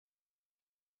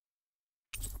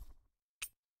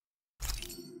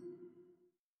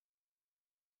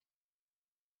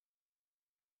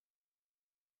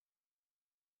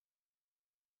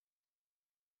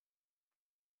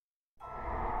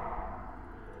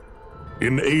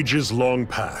In ages long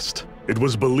past, it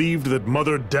was believed that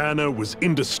Mother Dana was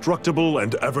indestructible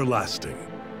and everlasting.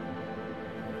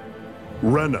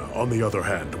 Rena, on the other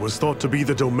hand, was thought to be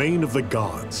the domain of the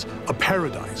gods, a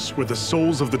paradise where the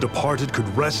souls of the departed could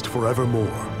rest forevermore.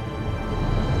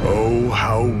 Oh,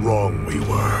 how wrong we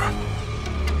were.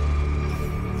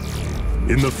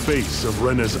 In the face of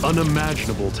Rena's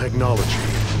unimaginable technology,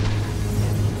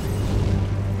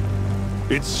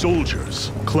 its soldiers,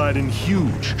 clad in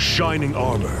huge, shining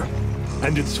armor,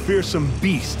 and its fearsome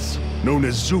beasts, known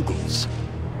as Zeugles.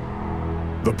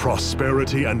 The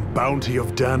prosperity and bounty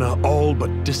of Dana all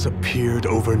but disappeared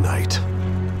overnight.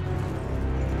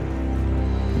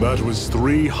 That was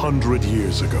 300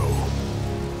 years ago.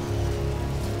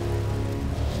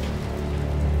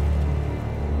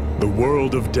 The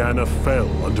world of Dana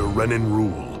fell under Renan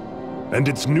rule, and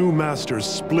its new masters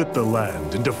split the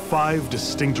land into 5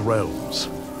 distinct realms.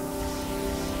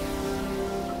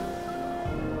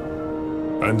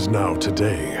 And now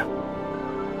today,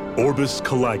 Orbis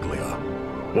Calaglia,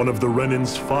 one of the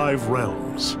Renan's 5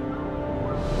 realms.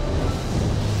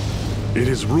 It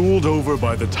is ruled over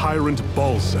by the tyrant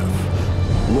Balsef,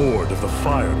 Lord of the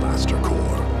Fire Master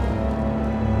Corps.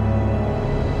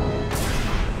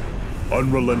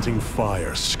 Unrelenting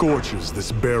fire scorches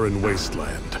this barren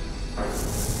wasteland.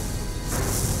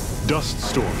 Dust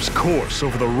storms course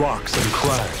over the rocks and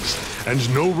crags,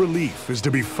 and no relief is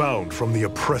to be found from the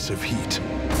oppressive heat.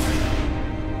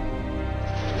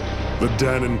 The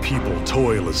Danan people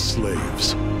toil as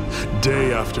slaves.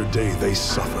 Day after day they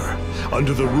suffer,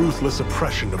 under the ruthless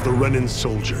oppression of the Renan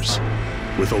soldiers,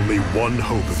 with only one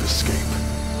hope of escape: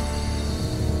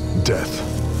 death.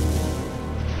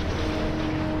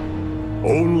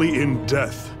 Only in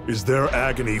death is their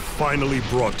agony finally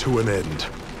brought to an end.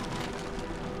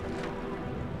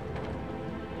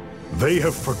 They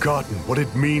have forgotten what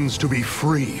it means to be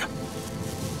free.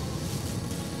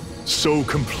 So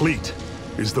complete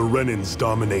is the Renan's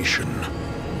domination.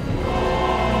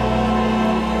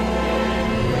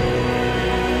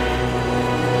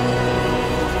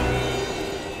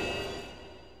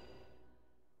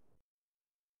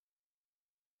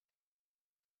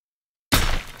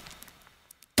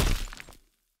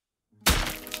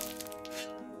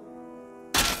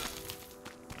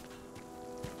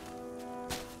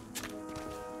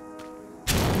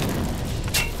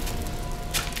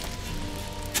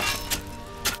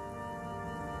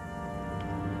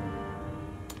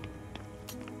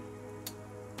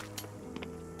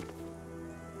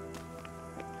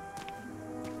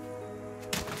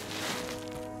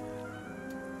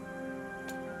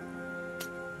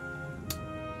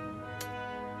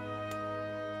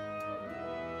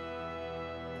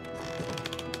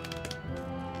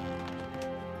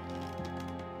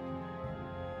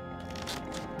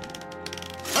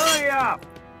 Up!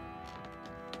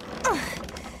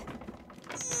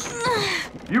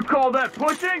 You call that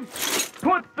pushing?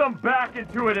 Put some back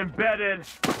into it, embedded!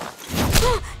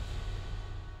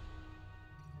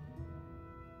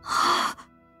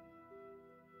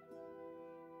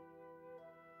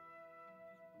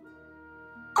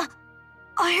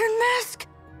 Iron Mask?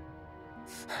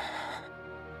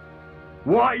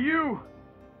 Why you?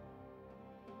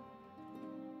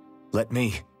 Let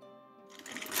me.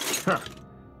 Huh.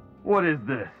 What is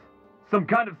this? Some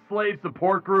kind of slave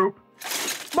support group?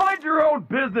 Mind your own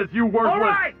business, you worthless— All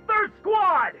right, third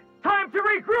squad! Time to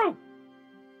regroup!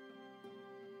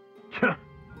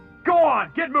 Go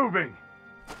on, get moving!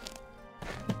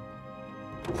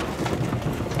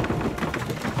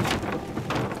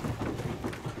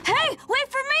 Hey, wait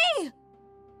for me!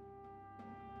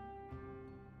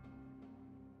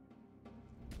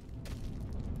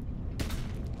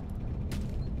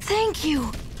 Thank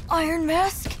you, Iron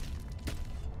Mask.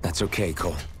 That's okay,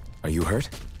 Cole. Are you hurt?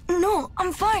 No,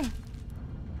 I'm fine.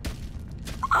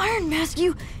 Iron Mask,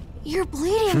 you're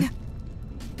bleeding.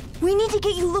 We need to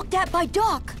get you looked at by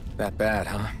Doc. That bad,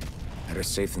 huh? Better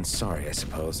safe than sorry, I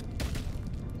suppose.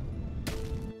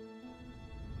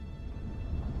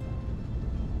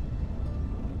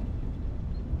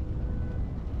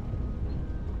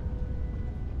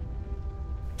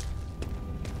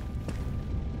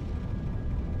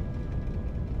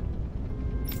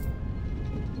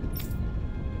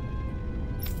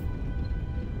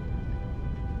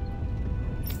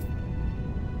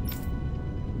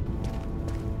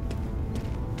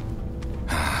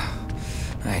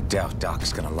 I doubt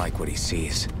Doc's gonna like what he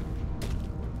sees.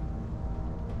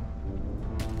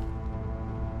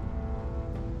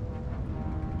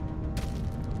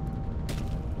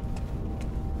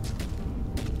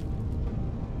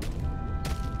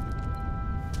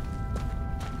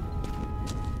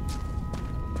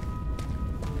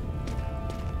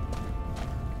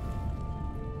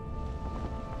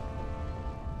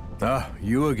 Ah,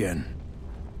 you again.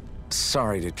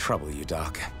 Sorry to trouble you,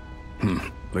 Doc.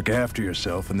 Look after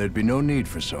yourself and there'd be no need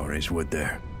for sorries, would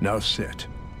there? Now sit.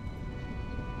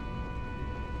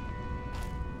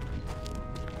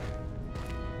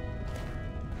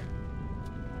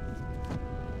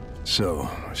 So,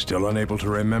 still unable to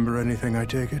remember anything, I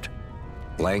take it?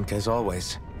 Blank as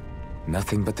always.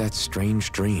 Nothing but that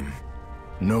strange dream.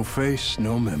 No face,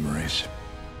 no memories.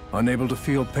 Unable to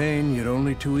feel pain, yet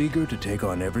only too eager to take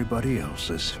on everybody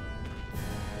else's.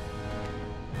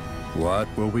 What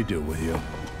will we do with you?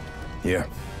 Here,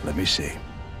 let me see.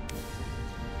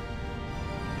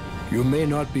 You may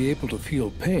not be able to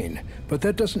feel pain, but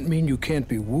that doesn't mean you can't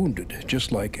be wounded,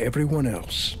 just like everyone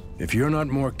else. If you're not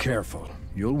more careful,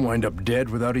 you'll wind up dead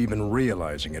without even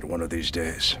realizing it one of these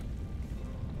days.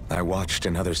 I watched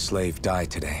another slave die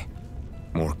today.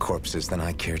 More corpses than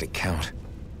I care to count.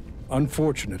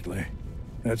 Unfortunately,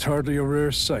 that's hardly a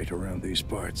rare sight around these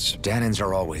parts. Danins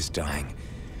are always dying,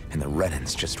 and the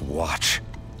Renans just watch.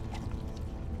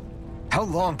 How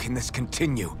long can this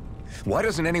continue? Why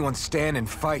doesn't anyone stand and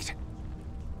fight?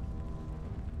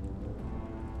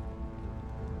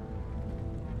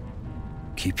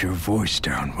 Keep your voice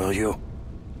down, will you?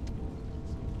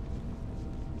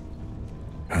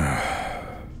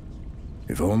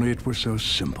 If only it were so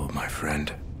simple, my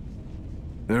friend.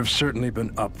 There have certainly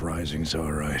been uprisings,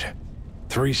 all right.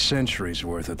 3 centuries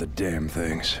worth of the damn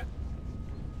things.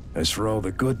 As for all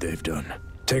the good they've done,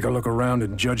 take a look around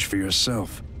and judge for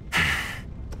yourself.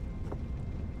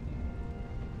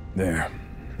 There.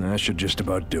 That should just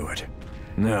about do it.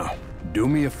 Now, do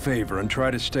me a favor and try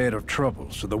to stay out of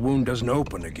trouble so the wound doesn't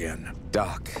open again.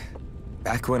 Doc,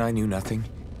 back when I knew nothing,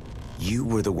 you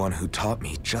were the one who taught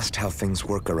me just how things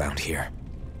work around here.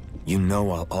 You know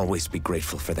I'll always be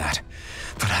grateful for that,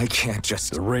 but I can't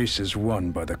just... The race is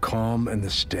won by the calm and the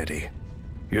steady.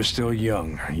 You're still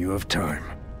young, you have time.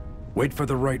 Wait for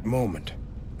the right moment,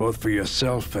 both for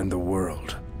yourself and the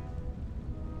world.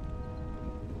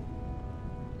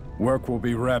 Work will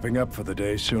be wrapping up for the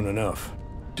day soon enough.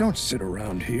 Don't sit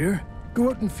around here. Go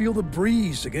out and feel the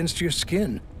breeze against your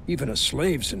skin. Even a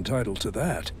slave's entitled to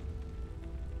that.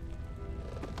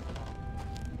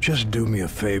 Just do me a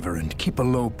favor and keep a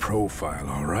low profile,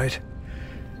 all right?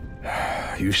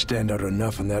 You stand out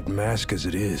enough in that mask as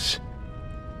it is.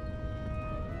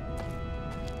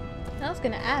 I was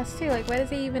gonna ask too, like, why does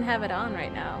he even have it on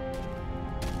right now?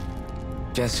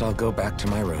 Guess I'll go back to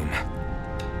my room.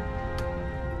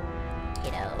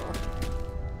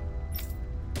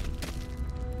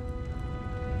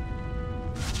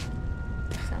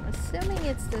 So I'm assuming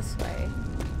it's this way.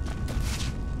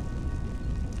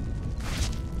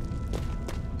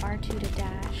 R2 to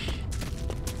dash.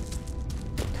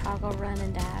 Toggle run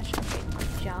and dash.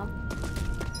 Okay, jump.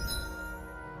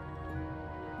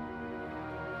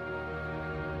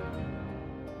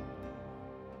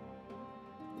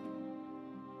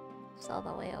 It's all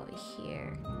the way over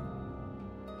here.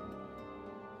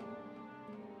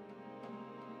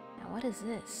 Now what is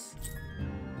this?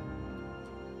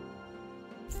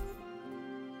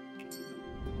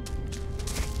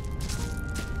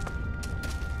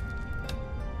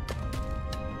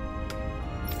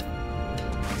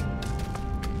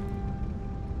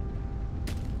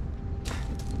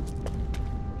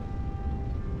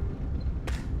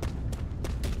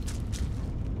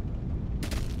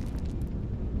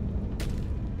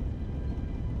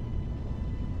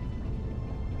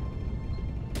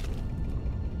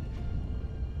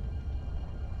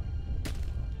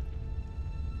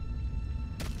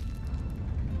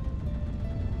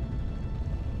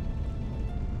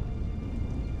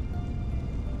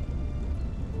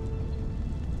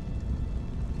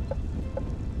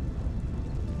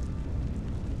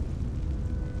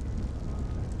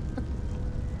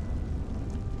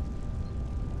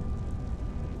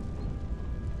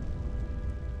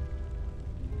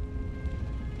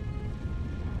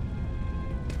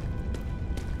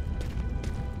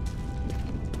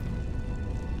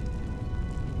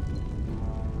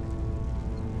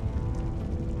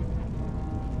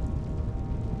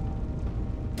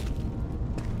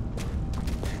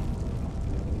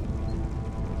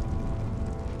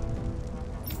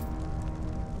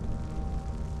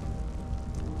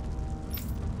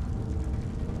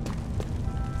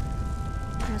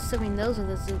 Assuming those are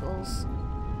the Zoogles.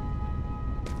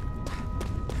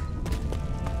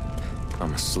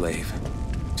 I'm a slave,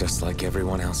 just like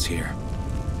everyone else here.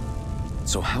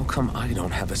 So how come I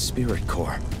don't have a spirit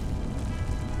core?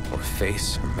 Or a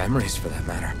face, or memories for that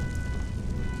matter?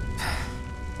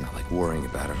 Not like worrying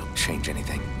about it'll change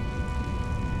anything.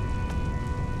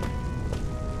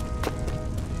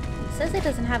 It says it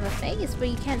doesn't have a face, but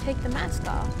you can't take the mask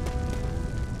off.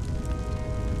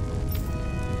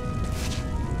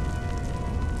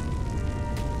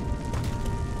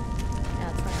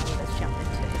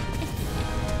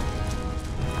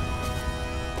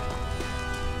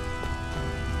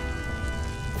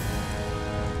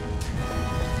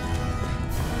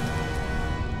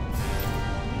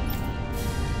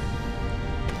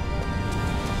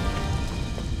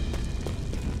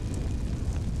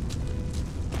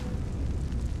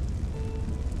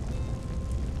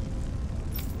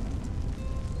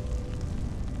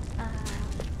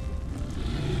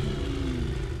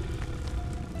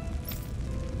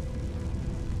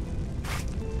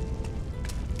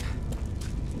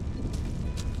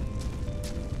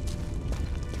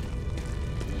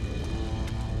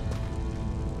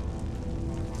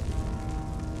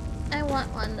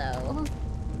 want one though.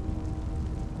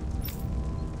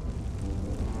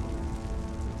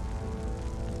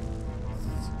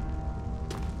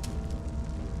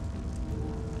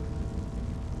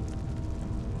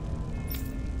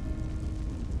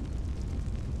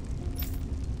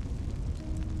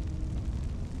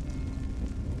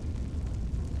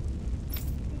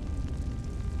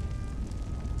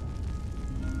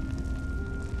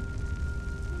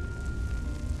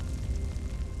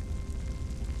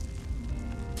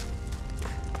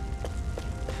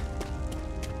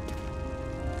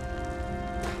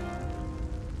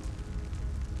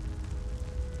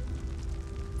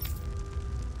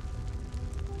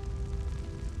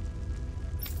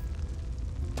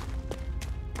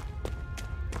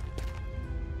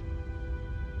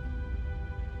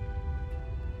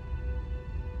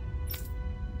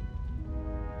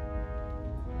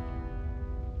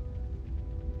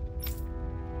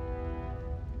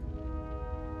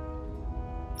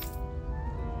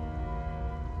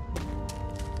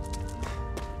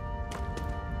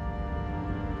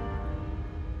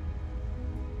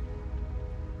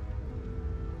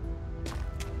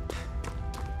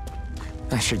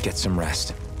 I should get some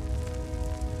rest.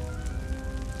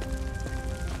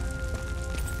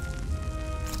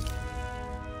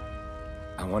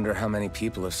 I wonder how many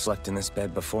people have slept in this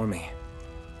bed before me.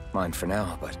 Mine for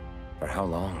now, but for how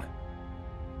long?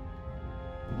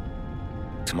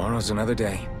 Tomorrow's another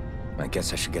day. I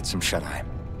guess I should get some shut-eye.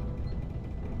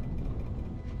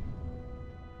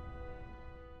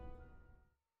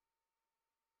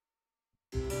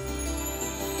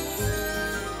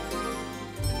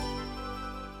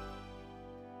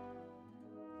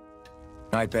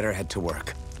 I'd better head to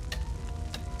work.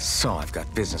 So I've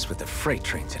got business with the freight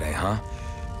train today, huh?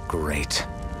 Great.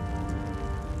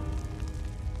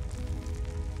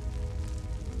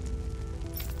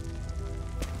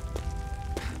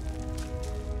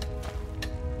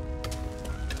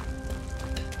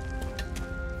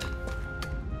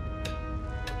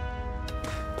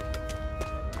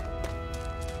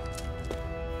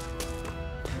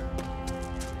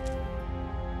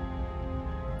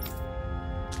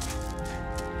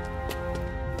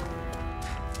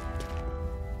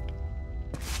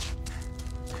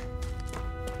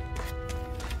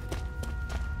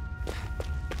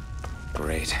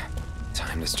 Great.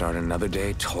 Time to start another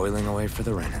day toiling away for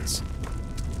the Renans.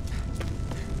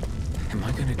 Am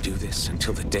I gonna do this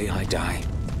until the day I die?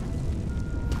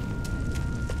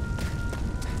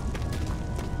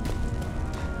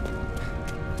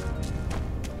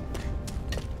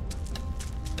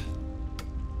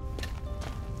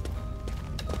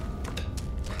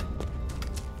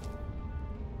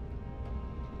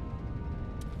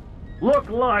 Look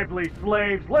lively,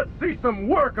 slaves! Let's see some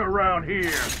work around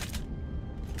here!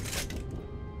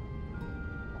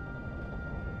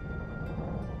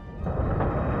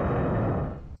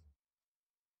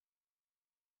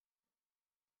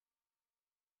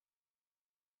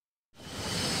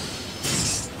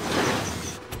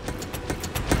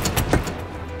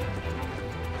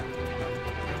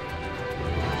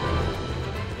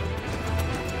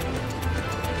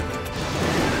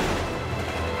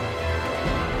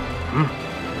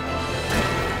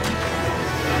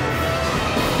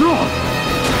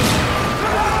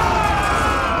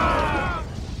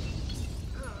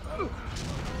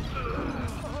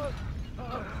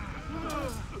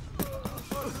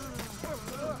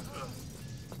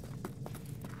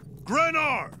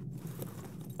 Grenar!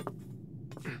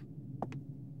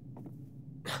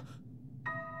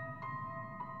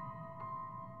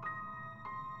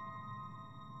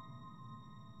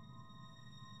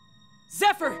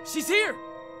 Zephyr! She's here!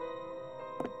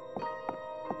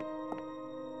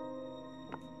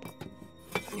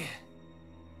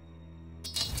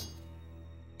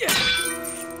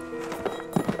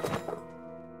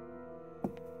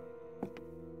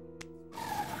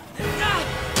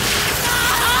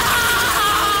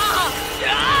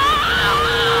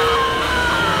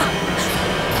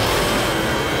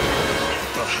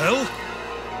 Hell?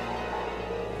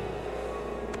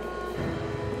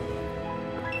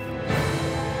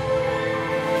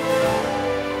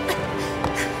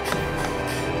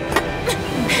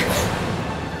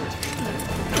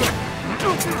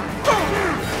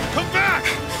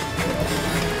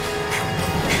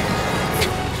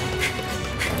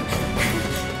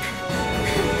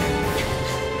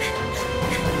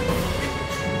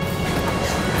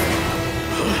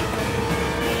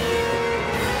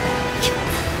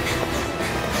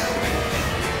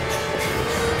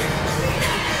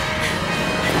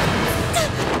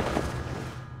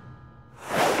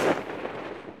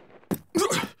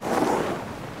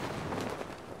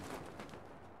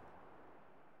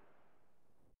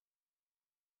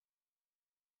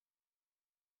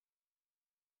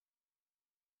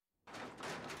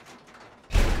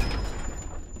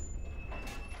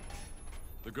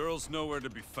 The girl's nowhere to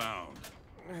be found.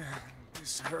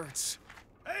 This hurts.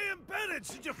 Hey, embedded,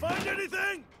 did you find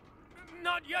anything?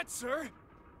 Not yet, sir.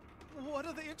 What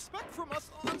do they expect from us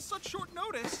on such short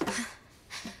notice?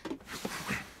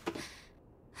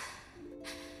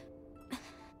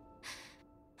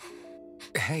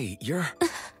 Hey, you're...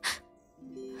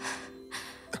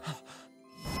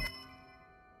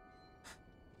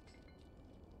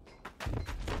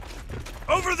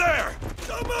 Over there!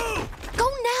 Don't move! Go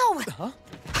now! Huh?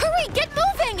 Hurry, get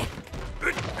moving!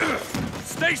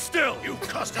 Stay still! You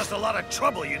caused us a lot of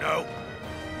trouble, you know.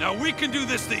 Now we can do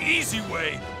this the easy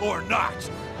way, or not.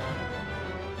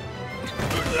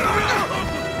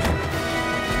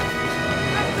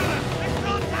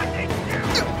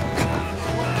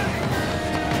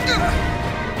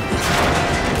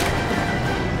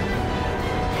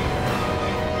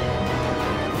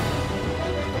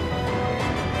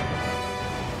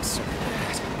 So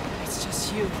bad. It's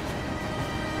just you.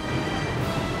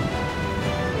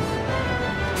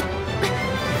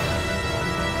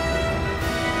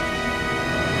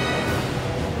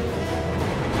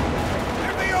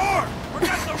 Here they are!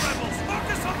 Forget the rebels!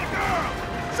 Focus on the girl!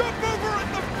 Jump over at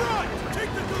the front!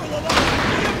 Take the girl alive!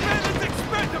 The event is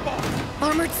expendable!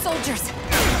 Armored soldiers!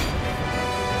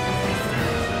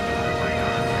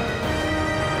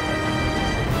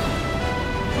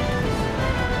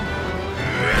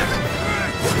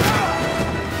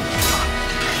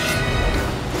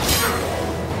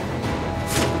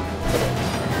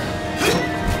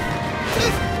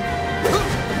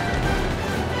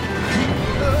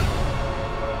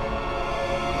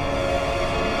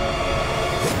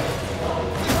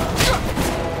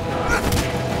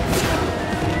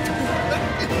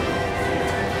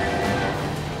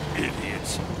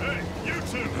 Idiots. Hey, you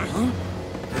two!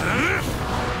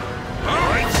 All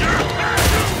right, sure!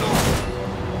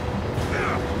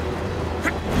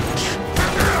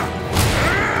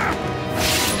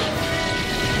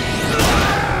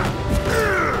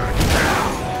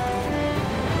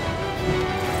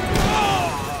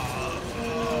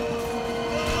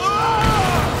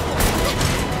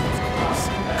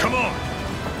 Come on!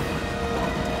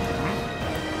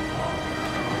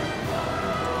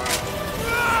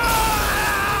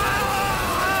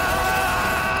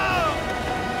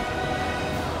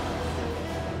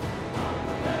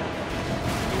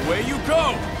 Away you go!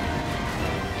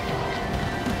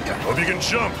 Hope you can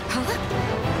jump.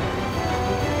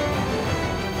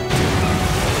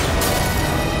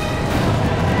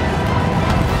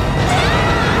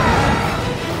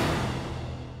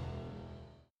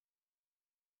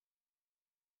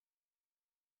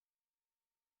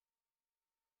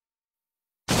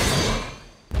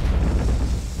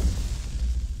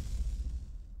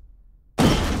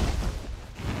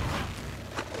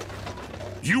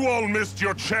 You all missed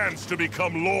your chance to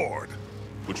become Lord,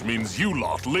 which means you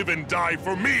lot live and die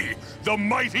for me, the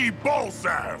mighty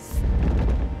Balsav!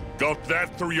 Got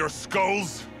that through your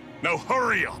skulls? Now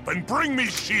hurry up and bring me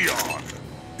Shion!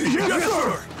 Yes,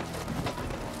 sir!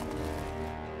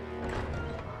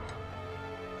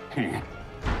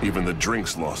 Even the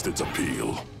drink's lost its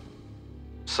appeal.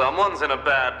 Someone's in a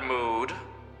bad mood.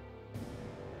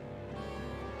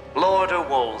 Lord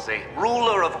Wolsey,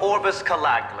 ruler of Orbis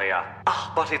Calaglia.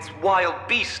 Ah, but it's wild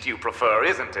beast you prefer,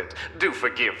 isn't it? Do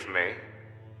forgive me.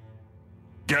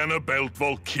 Ganabelt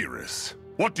Volkiris,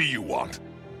 what do you want?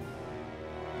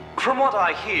 From what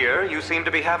I hear, you seem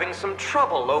to be having some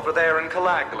trouble over there in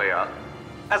Calaglia.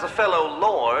 As a fellow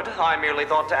lord, I merely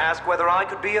thought to ask whether I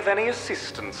could be of any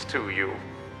assistance to you.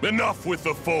 Enough with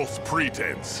the false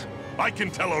pretense. I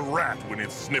can tell a rat when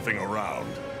it's sniffing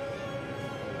around.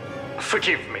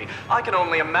 Forgive me, I can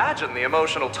only imagine the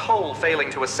emotional toll failing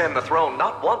to ascend the throne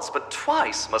not once but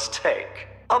twice must take.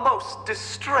 A most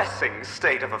distressing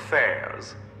state of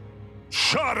affairs.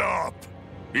 Shut up!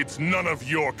 It's none of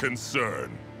your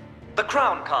concern. The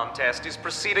crown contest is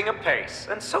proceeding apace,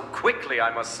 and so quickly,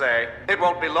 I must say. It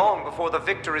won't be long before the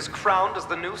victor is crowned as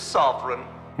the new sovereign.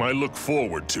 I look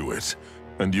forward to it,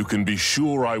 and you can be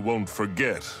sure I won't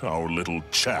forget our little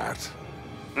chat.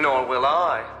 Nor will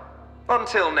I.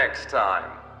 Until next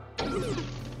time.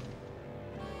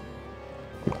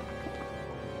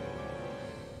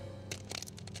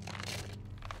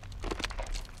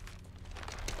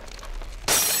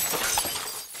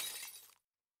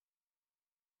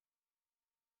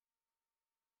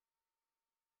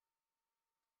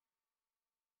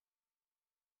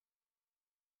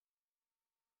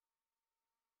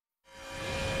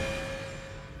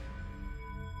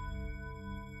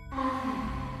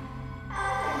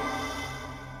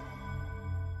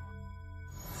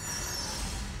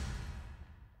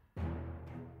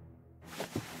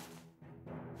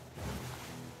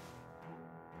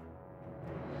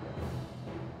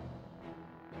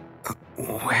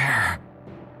 Where?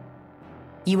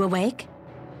 You awake?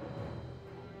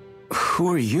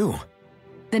 Who are you?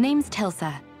 The name's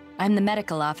Tilsa. I'm the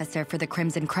medical officer for the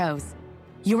Crimson Crows.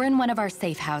 You're in one of our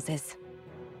safe houses.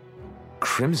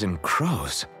 Crimson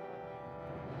Crows?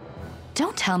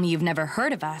 Don't tell me you've never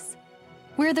heard of us.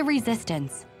 We're the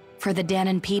Resistance, for the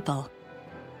Danon people.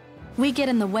 We get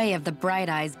in the way of the Bright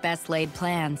Eye's best-laid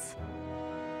plans.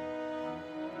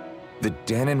 The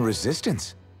Danon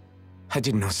Resistance? I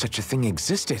didn't know such a thing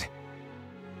existed.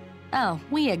 Oh,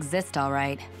 we exist all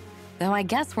right. Though I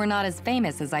guess we're not as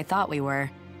famous as I thought we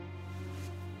were.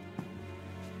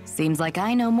 Seems like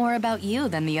I know more about you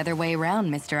than the other way around,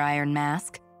 Mr. Iron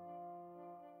Mask.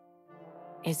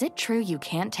 Is it true you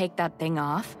can't take that thing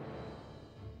off?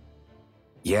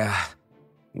 Yeah.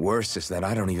 Worse is that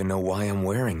I don't even know why I'm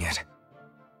wearing it.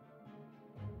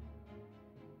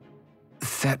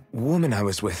 That woman I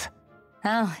was with.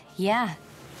 Oh, yeah.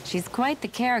 She's quite the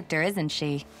character, isn't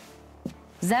she?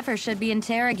 Zephyr should be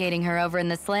interrogating her over in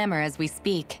the Slammer as we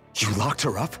speak. You locked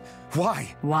her up?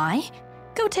 Why? Why?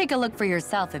 Go take a look for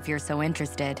yourself if you're so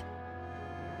interested.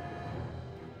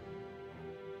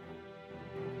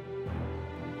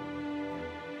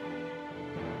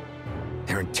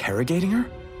 They're interrogating her?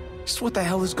 Just what the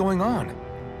hell is going on?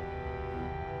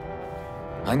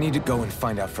 I need to go and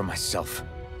find out for myself.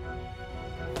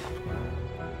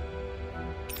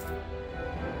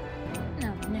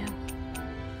 No, no.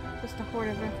 Just a hoard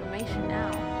of information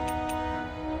now.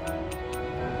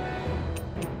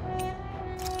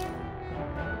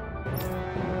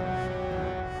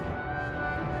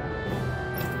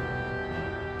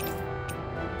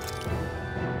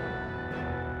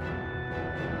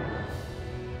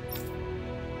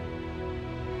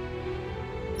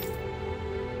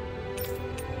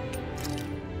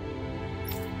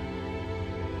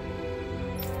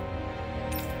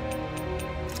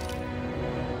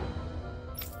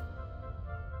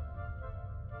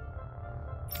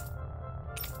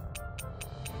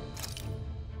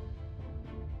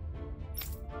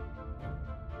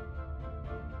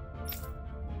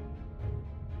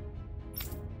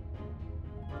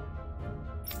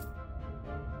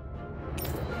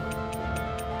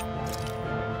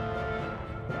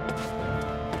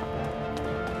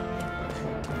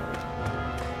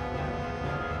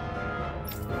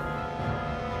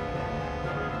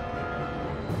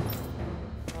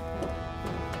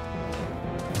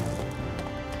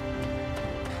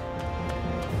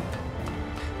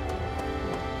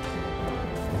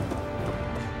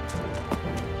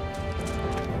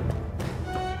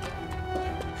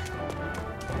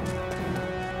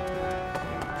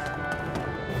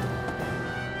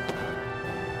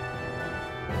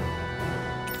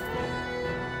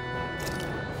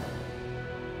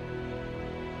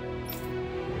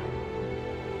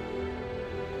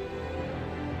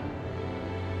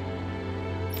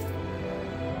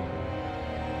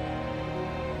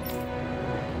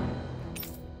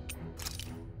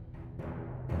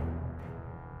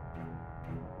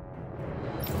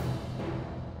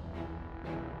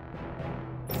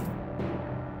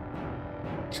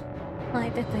 I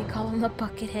like that they call him the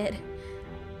Buckethead.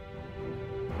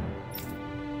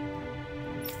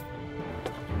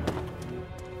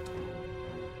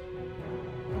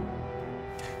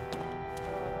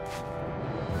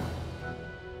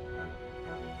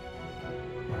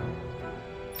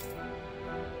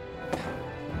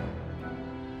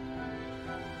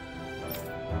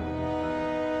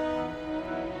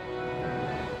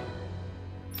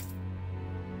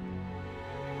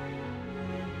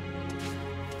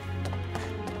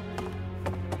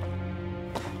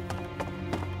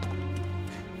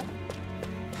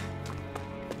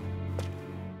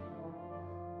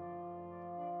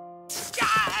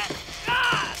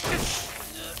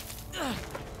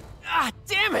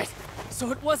 Damn it!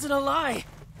 So it wasn't a lie.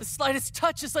 The slightest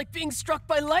touch is like being struck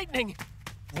by lightning.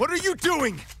 What are you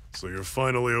doing? So you're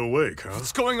finally awake, huh?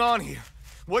 What's going on here?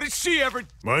 What did she ever...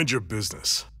 Mind your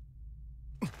business.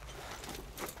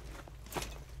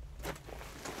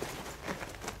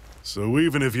 So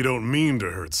even if you don't mean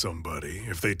to hurt somebody,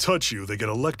 if they touch you, they get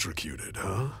electrocuted,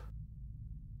 huh?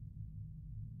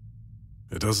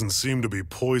 It doesn't seem to be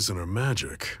poison or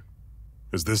magic.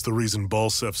 Is this the reason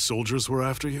Balsef's soldiers were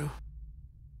after you?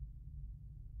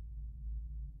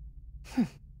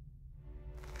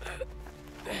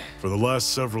 For the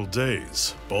last several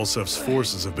days, Balsef's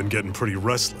forces have been getting pretty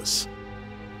restless.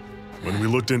 When we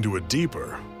looked into it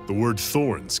deeper, the word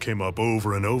thorns came up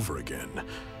over and over again.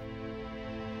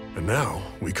 And now,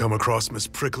 we come across Miss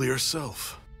Prickly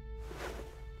herself.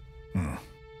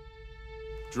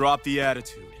 Drop the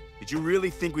attitude. Did you really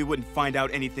think we wouldn't find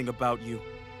out anything about you?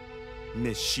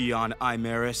 Miss Shion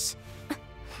Imaris?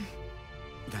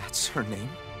 That's her name?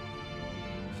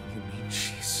 You mean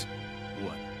she's...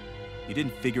 What? You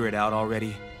didn't figure it out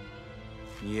already?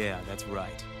 Yeah, that's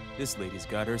right. This lady's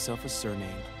got herself a surname,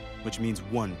 which means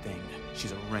one thing.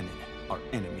 She's a Renan, our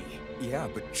enemy. Yeah,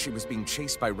 but she was being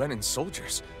chased by Renan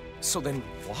soldiers. So then,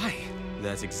 why?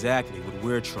 That's exactly what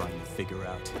we're trying to figure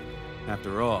out.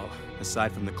 After all,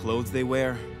 aside from the clothes they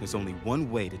wear, there's only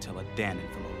one way to tell a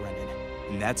Danon from a Renan,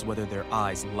 and that's whether their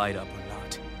eyes light up or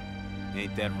not.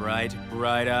 Ain't that right,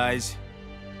 Bright Eyes?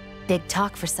 Big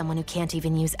talk for someone who can't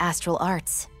even use astral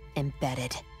arts.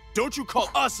 Embedded. Don't you call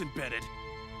us embedded!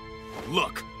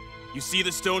 Look, you see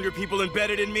the stone your people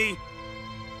embedded in me?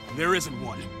 There isn't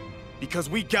one. Because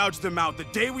we gouged them out the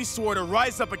day we swore to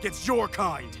rise up against your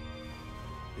kind.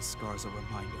 This scar's a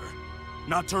reminder,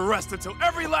 not to rest until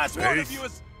every last one of you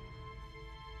is...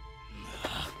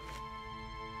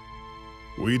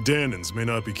 We Danons may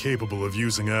not be capable of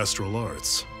using astral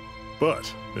arts,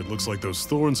 but it looks like those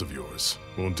thorns of yours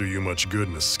won't do you much good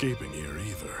in escaping here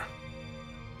either.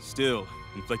 Still,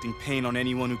 inflicting pain on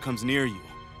anyone who comes near you,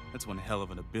 that's one hell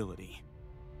of an ability.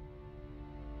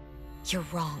 You're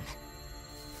wrong.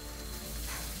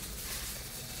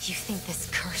 You think this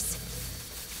curse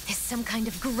is some kind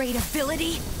of great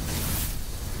ability?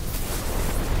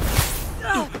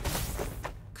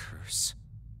 Curse.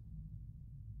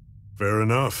 Fair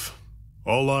enough.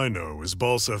 All I know is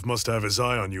Balsev must have his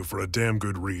eye on you for a damn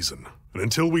good reason. And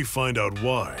until we find out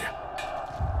why...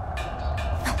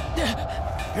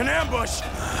 An ambush!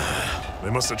 They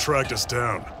must have tracked us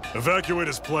down. Evacuate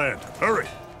as planned. Hurry!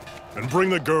 And bring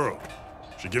the girl.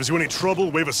 If she gives you any trouble,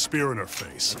 wave a spear in her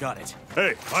face. Got it.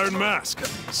 Hey, Iron Mask!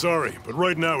 Sorry, but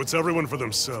right now it's everyone for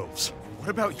themselves. What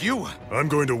about you? I'm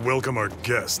going to welcome our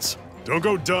guests. Don't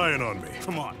go dying on me.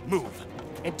 Come on, move.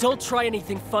 And don't try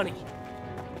anything funny.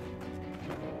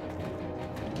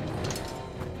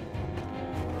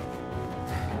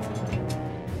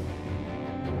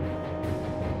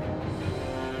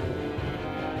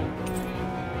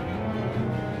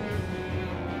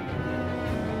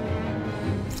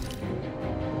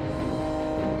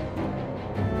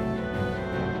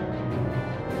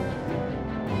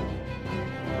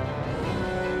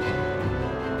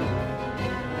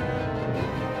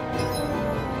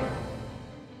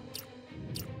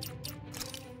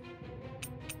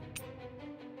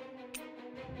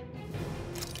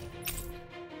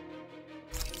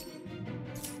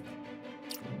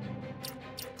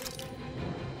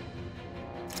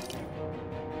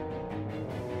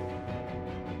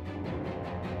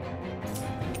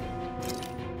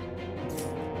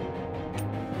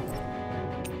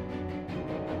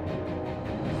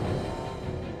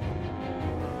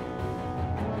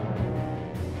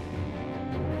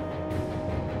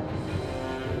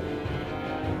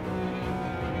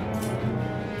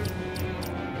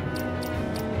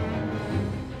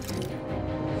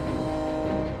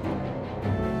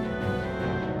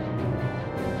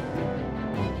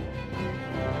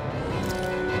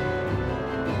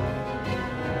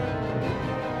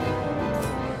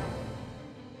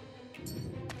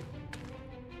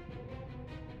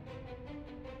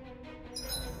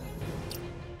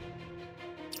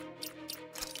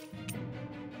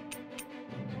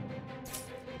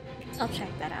 I'll check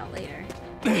that out later.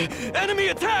 Enemy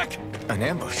attack! An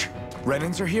ambush?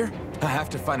 Renans are here? I have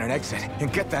to find an exit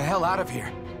and get the hell out of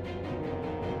here.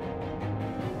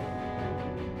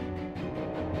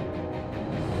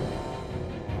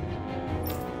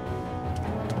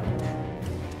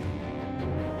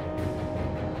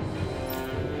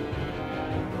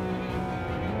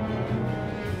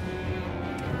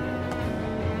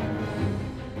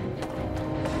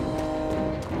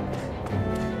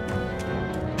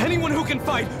 Anyone who can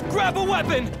fight, grab a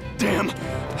weapon! Damn!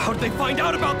 How'd they find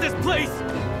out about this place?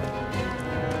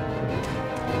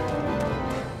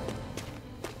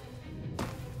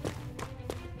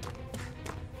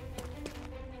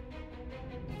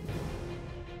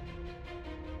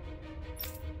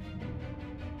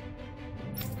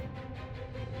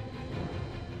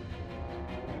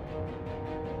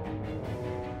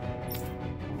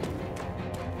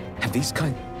 Have these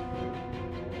kind...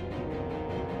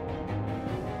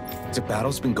 The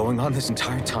battle's been going on this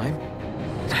entire time?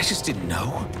 And I just didn't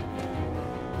know?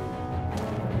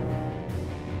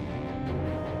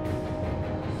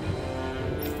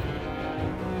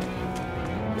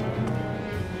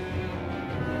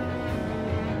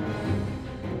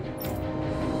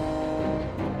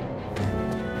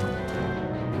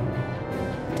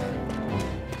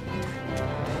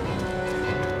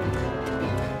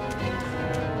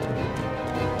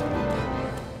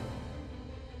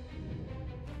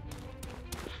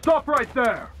 Stop right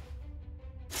there!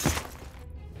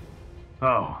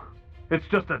 Oh, It's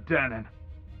just a Danon.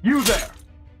 You there!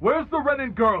 Where's the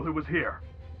Renin girl who was here?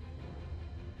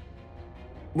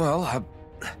 Well,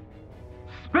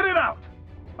 Spit it out!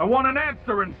 I want an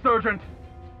answer, Insurgent!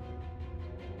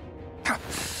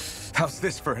 How's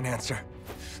this for an answer?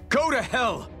 Go to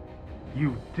hell!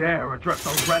 You dare address a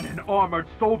Renin armored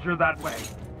soldier that way?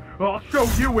 I'll show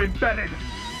you, Embedded!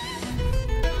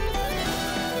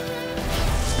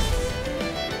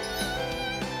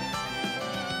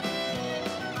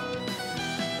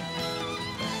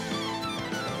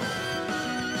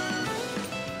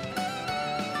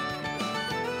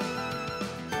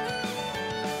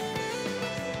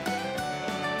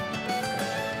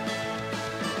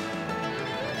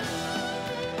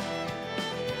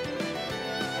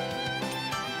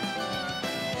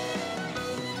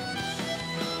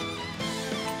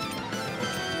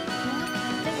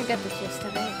 I got the gist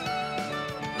of it.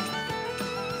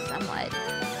 Somewhat.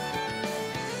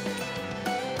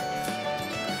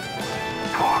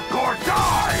 Talk or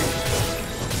die!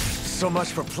 So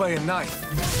much for playing nice.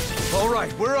 All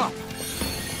right, we're up.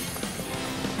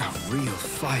 A real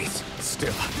fight.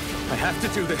 Still, I have to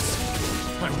do this.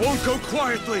 I won't go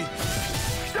quietly.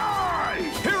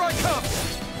 Die! Here I come!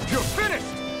 You're finished!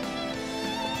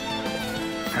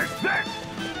 Take this!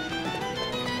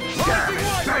 Rising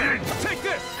Wyvern! Take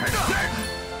this! Take this!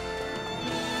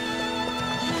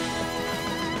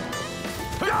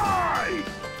 Die!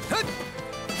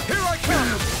 Here I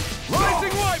come!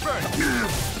 Rising Wyvern!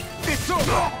 It's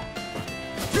over!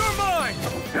 You're mine!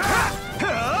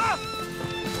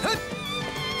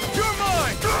 You're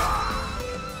mine!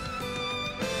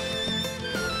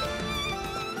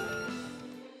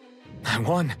 I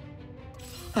won.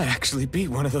 I actually beat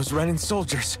one of those Renin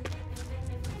soldiers.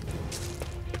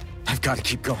 I've got to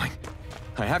keep going.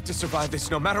 I have to survive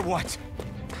this no matter what.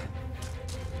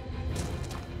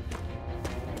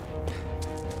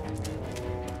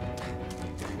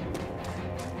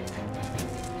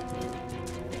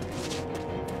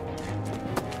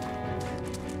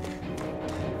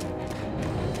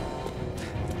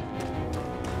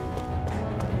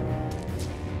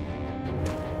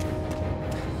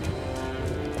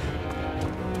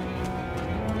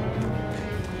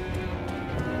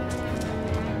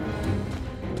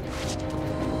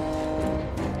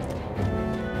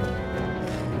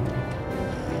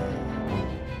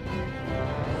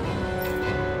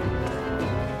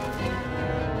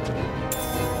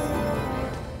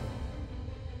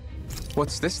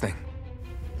 What's this thing?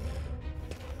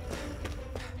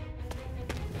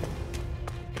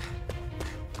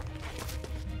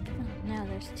 Oh no,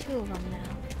 there's two of them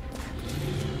now.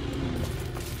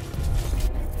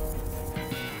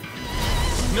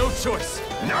 No choice.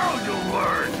 Now you'll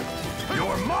learn!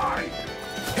 You're mine!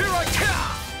 Here I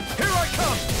come! Here I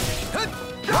come!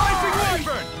 Rising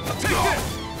Wyvern! Take this!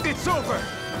 It's over!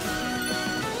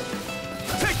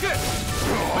 Take this!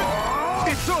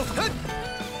 It's over!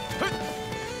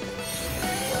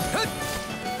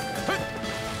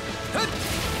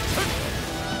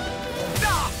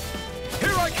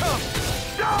 Here I come!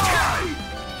 Die!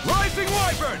 Rising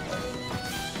Wyvern!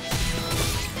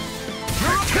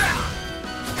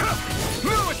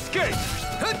 No escape!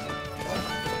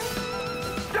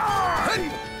 Die!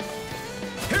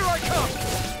 Here I come!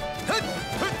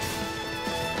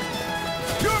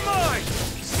 You're mine!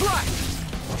 Slack!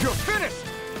 You're finished!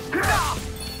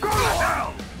 Go to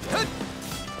hell!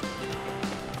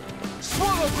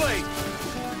 Swallow Blade!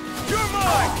 You're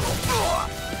mine!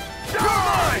 You're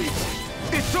mine!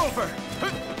 It's over!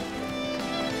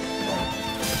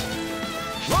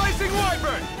 Rising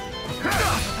Wyvern! Go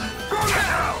to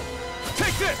hell!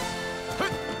 Take this!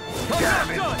 Damn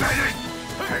it, done! Bennett!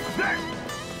 Take this!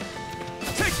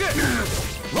 Take this!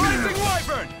 Rising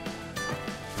Wyvern!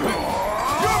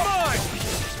 You're mine!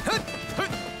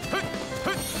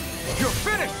 You're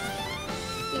finished!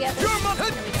 You're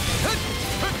mine!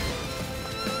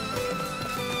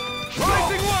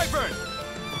 Rising Wyvern!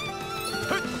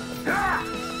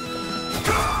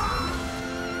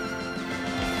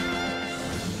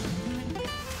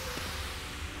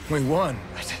 We won,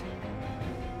 right?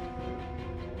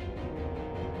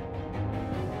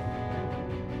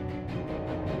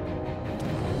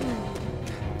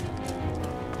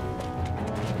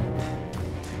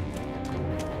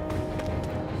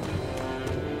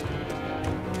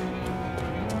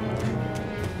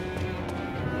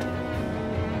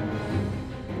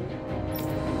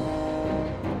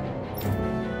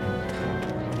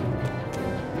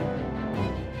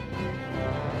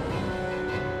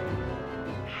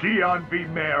 Xian V.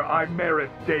 Mayor Imaris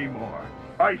Daymore.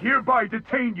 I hereby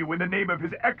detain you in the name of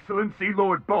His Excellency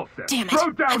Lord Bulseth. Damn it!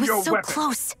 Throw down I was your so weapon.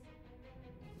 close.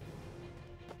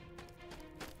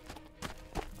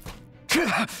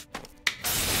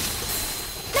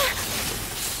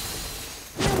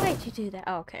 Why'd you do that?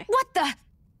 Oh, okay. What the?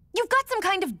 You've got some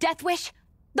kind of death wish?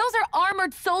 Those are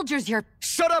armored soldiers you're—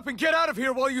 Shut up and get out of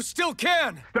here while you still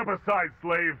can! Step aside,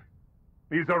 slave.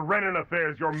 These are Renan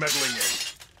affairs you're meddling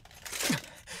in.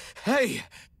 Hey!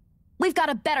 We've got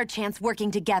a better chance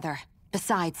working together.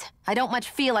 Besides, I don't much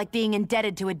feel like being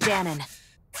indebted to a Danon.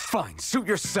 Fine, suit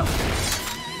yourself.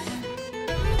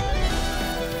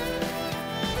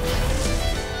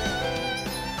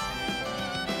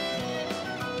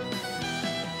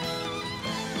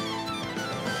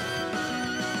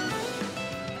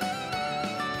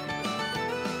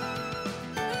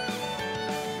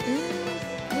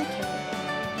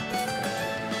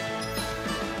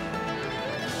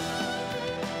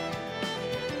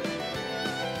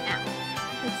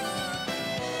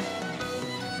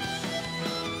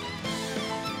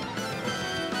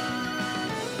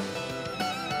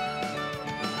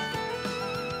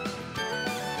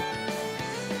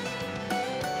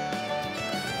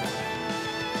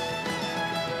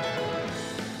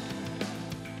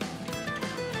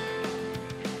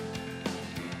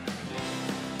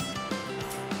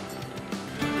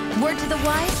 Word to the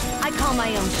wise, I call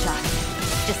my own shot.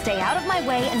 Just stay out of my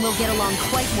way and we'll get along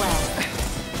quite well.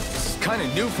 It's kind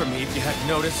of new for me if you hadn't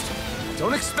noticed.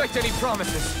 Don't expect any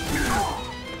promises.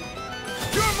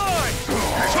 You're mine!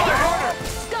 Try harder!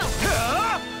 Go!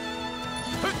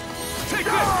 Take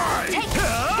this! Take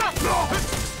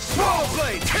Swallow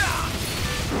blade!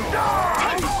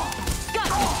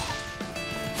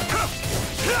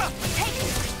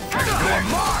 You're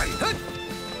mine!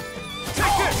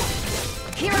 Take this!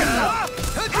 Here I go!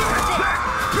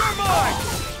 You're mine!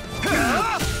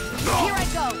 Here I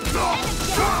go!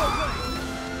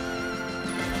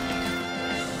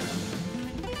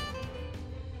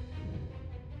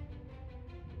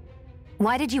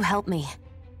 Why did you help me?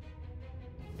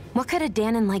 What could a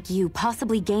Danon like you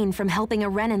possibly gain from helping a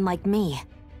Renan like me?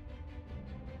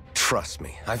 Trust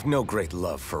me, I've no great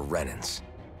love for Renans.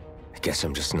 I guess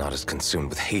I'm just not as consumed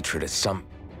with hatred as some...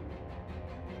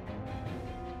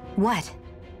 What?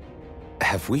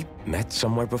 Have we met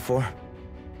somewhere before?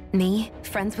 Me?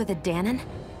 Friends with a Danon?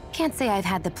 Can't say I've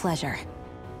had the pleasure.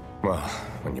 Well,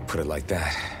 when you put it like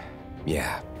that,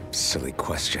 yeah, silly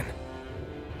question.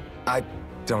 I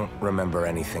don't remember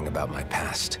anything about my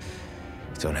past.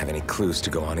 Don't have any clues to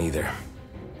go on either.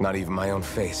 Not even my own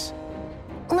face.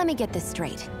 Let me get this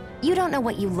straight. You don't know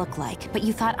what you look like, but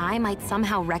you thought I might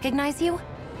somehow recognize you?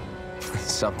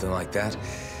 Something like that.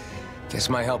 Guess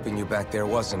my helping you back there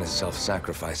wasn't as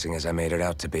self-sacrificing as I made it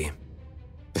out to be.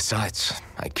 Besides,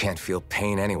 I can't feel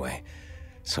pain anyway,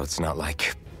 so it's not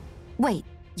like... Wait,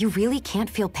 you really can't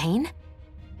feel pain?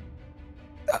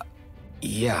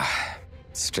 Yeah.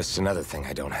 It's just another thing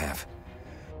I don't have.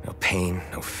 No pain,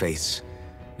 no face,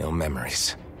 no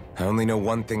memories. I only know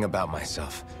one thing about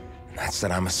myself, and that's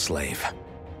that I'm a slave.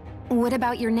 What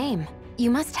about your name?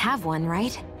 You must have one,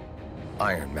 right?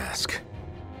 Iron Mask.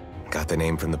 Got the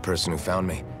name from the person who found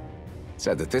me.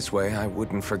 Said that this way I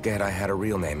wouldn't forget I had a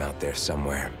real name out there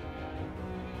somewhere.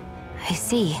 I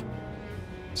see.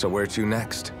 So where to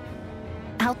next?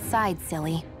 Outside,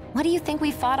 silly. What do you think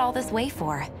we fought all this way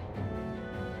for?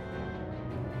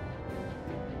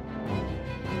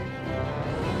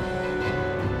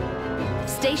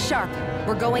 Stay sharp.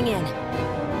 We're going in.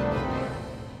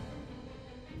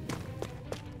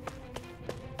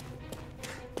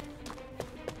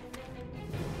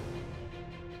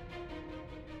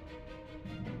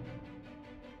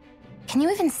 Can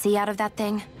you even see out of that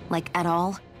thing? Like, at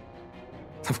all?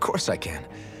 Of course I can.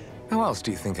 How else do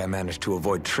you think I managed to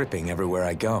avoid tripping everywhere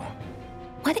I go?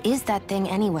 What is that thing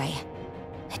anyway?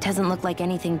 It doesn't look like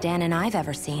anything Dan and I've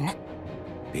ever seen.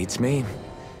 Beats me.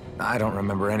 I don't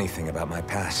remember anything about my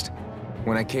past.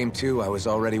 When I came to, I was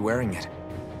already wearing it.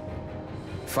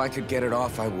 If I could get it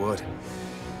off, I would.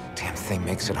 Damn thing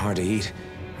makes it hard to eat.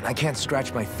 And I can't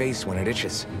scratch my face when it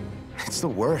itches. It's the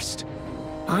worst.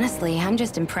 Honestly, I'm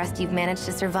just impressed you've managed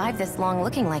to survive this long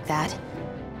looking like that.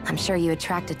 I'm sure you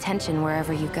attract attention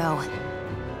wherever you go.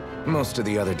 Most of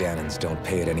the other Danons don't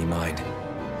pay it any mind.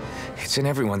 It's in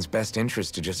everyone's best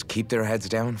interest to just keep their heads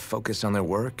down, focus on their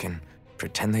work, and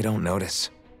pretend they don't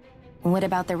notice. What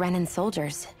about the Renan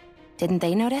soldiers? Didn't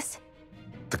they notice?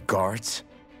 The guards?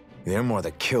 They're more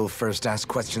the kill first, ask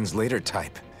questions later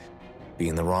type. Be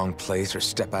in the wrong place or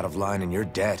step out of line and you're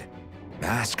dead.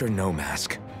 Mask or no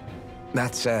mask.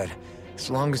 That said,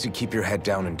 as long as you keep your head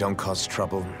down and don't cause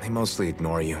trouble, they mostly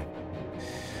ignore you.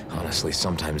 Honestly,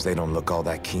 sometimes they don't look all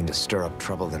that keen to stir up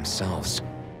trouble themselves.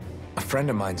 A friend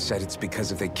of mine said it's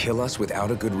because if they kill us without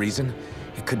a good reason,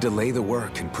 it could delay the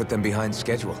work and put them behind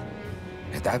schedule.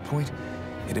 At that point,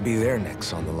 It'd be their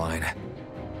necks on the line.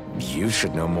 You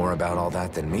should know more about all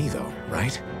that than me, though,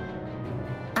 right?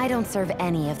 I don't serve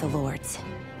any of the lords.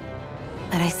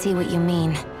 But I see what you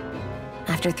mean.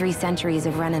 After 3 centuries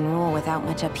of run and rule without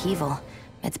much upheaval,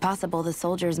 it's possible the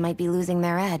soldiers might be losing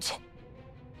their edge.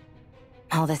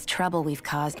 All this trouble we've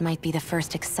caused might be the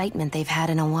first excitement they've had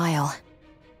in a while.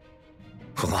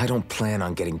 Well, I don't plan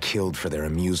on getting killed for their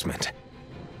amusement.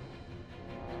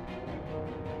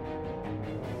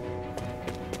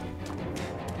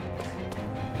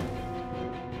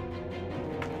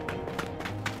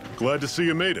 Glad to see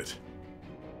you made it.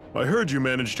 I heard you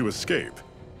managed to escape,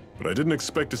 but I didn't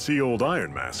expect to see old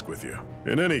Iron Mask with you.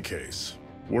 In any case,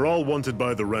 we're all wanted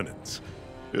by the Renans.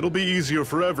 It'll be easier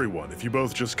for everyone if you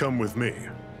both just come with me.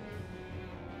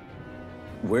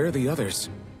 Where are the others?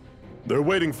 They're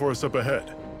waiting for us up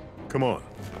ahead. Come on.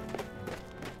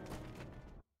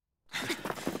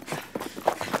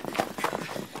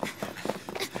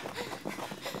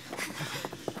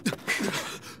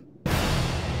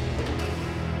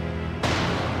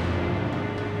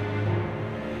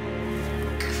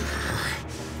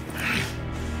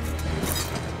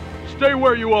 Stay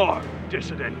where you are,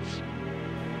 dissidents.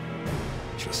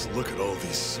 Just look at all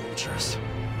these soldiers.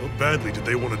 How badly did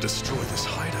they want to destroy this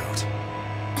hideout?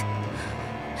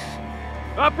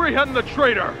 Apprehend the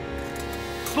traitor!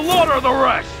 Slaughter the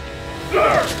rest!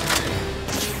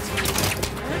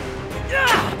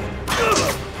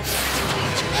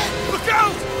 Look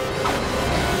out!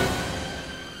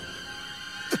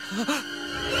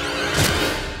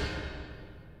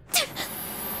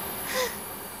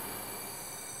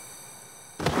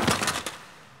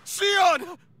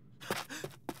 Sion!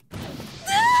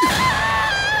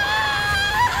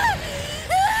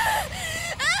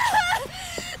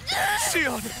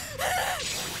 Sion!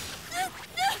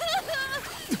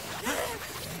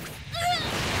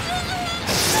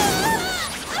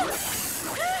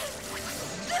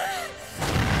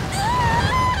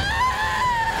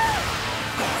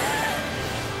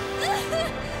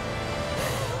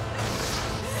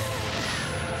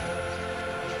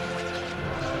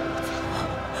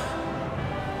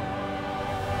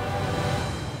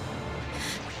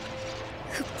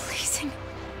 A blazing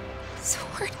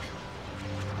sword.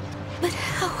 But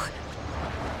how?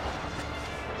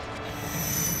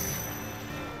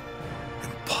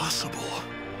 Impossible.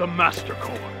 The Master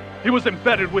Core. He was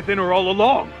embedded within her all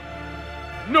along.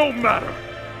 No matter.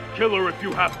 Kill her if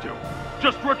you have to.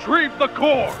 Just retrieve the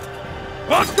core.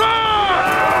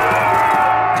 Attack!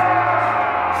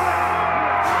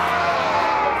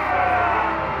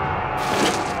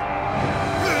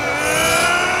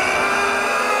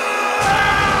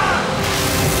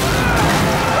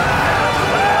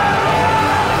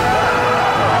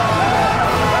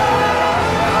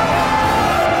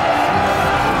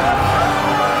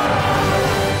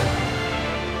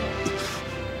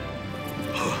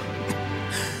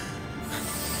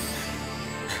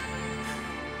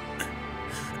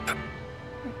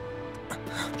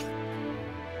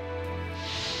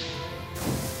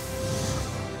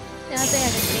 The only thing I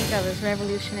can think of is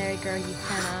Revolutionary Girl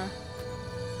Utena.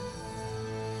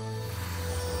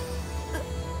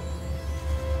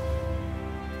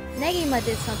 Negima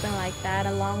did something like that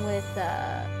along with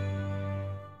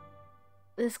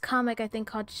this comic I think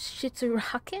called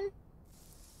Shitsuraken.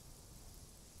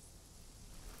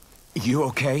 You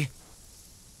okay?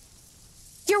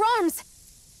 Your arms!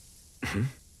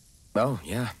 Oh,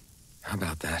 yeah. How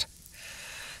about that?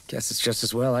 Guess it's just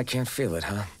as well I can't feel it,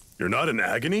 huh? You're not in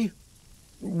agony?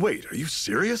 Wait, are you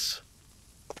serious?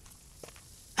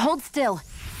 Hold still.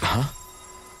 Huh?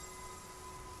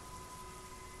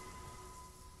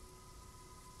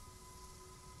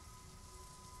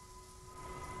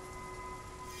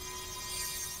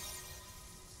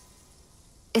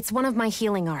 It's one of my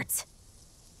healing arts.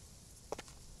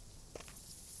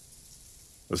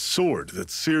 A sword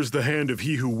that sears the hand of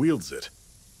he who wields it,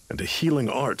 and a healing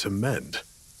art to mend.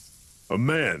 A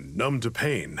man numb to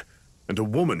pain, and a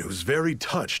woman whose very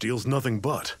touch deals nothing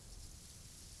but.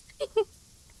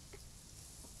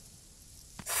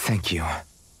 Thank you.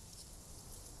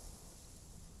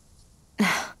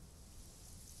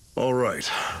 All right,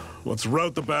 let's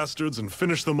rout the bastards and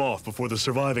finish them off before the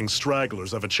surviving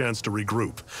stragglers have a chance to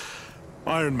regroup.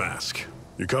 Iron Mask,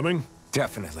 you coming?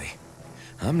 Definitely.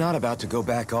 I'm not about to go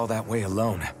back all that way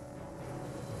alone.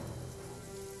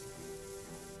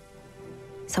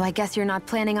 So I guess you're not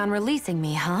planning on releasing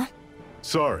me, huh?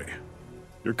 Sorry.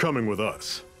 You're coming with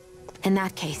us. In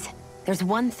that case, there's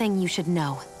one thing you should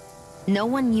know. No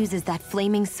one uses that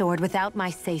flaming sword without my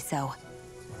say-so.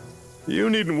 You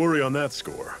needn't worry on that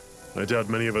score. I doubt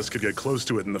many of us could get close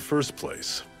to it in the first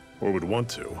place, or would want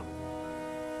to.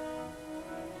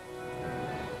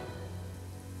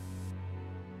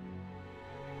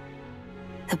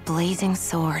 The blazing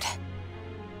sword.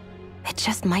 It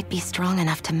just might be strong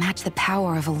enough to match the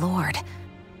power of a lord.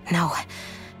 No,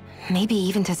 maybe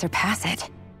even to surpass it.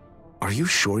 Are you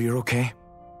sure you're okay?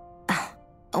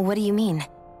 What do you mean?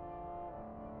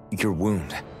 Your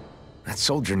wound. That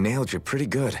soldier nailed you pretty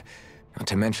good. Not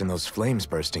to mention those flames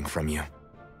bursting from you.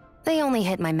 They only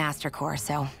hit my master core,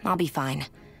 so I'll be fine.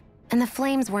 And the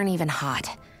flames weren't even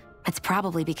hot. It's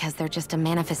probably because they're just a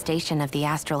manifestation of the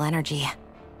astral energy.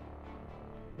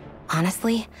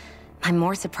 Honestly, I'm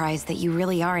more surprised that you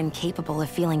really are incapable of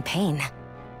feeling pain.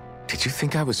 Did you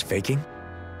think I was faking?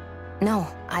 No,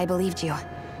 I believed you.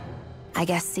 I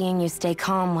guess seeing you stay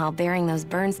calm while bearing those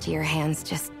burns to your hands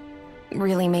just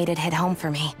really made it hit home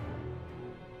for me.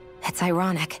 It's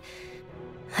ironic.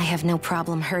 I have no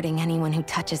problem hurting anyone who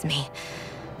touches me.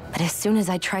 But as soon as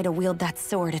I try to wield that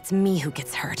sword, it's me who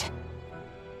gets hurt.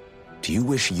 Do you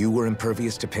wish you were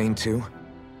impervious to pain too?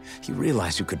 You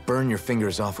realize you could burn your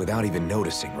fingers off without even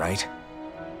noticing, right?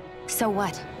 So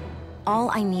what? All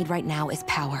I need right now is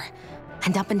power.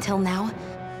 And up until now,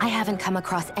 I haven't come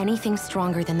across anything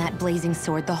stronger than that blazing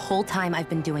sword the whole time I've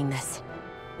been doing this.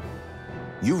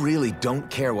 You really don't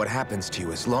care what happens to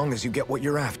you as long as you get what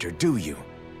you're after, do you?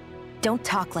 Don't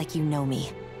talk like you know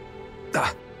me.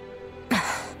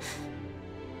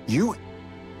 You...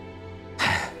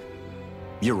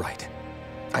 You're right.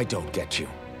 I don't get you.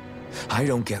 I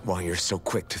don't get why you're so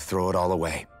quick to throw it all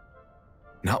away.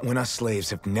 Not when us slaves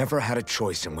have never had a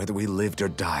choice in whether we lived or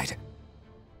died.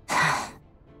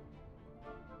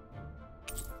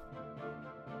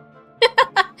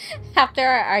 After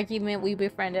our argument, we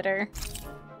befriended her.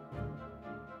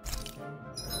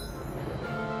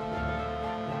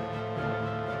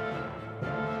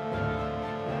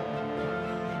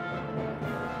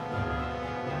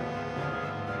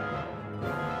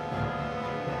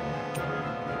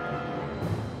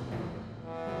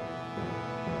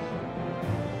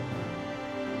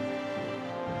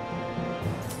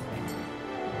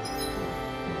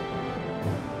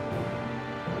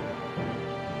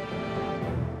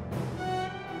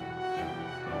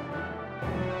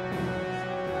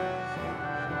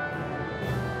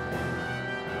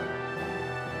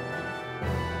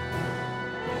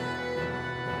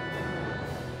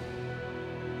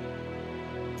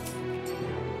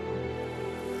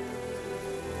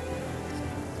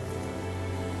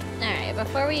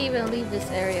 Before we even leave this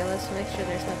area, let's make sure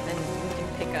there's nothing we can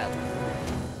pick up.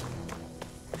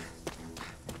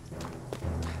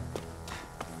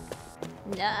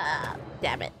 Nah,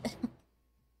 damn it.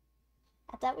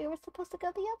 I thought we were supposed to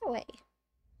go the other way.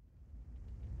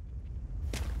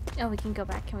 Oh, we can go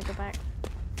back. Can we go back?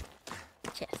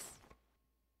 Yes.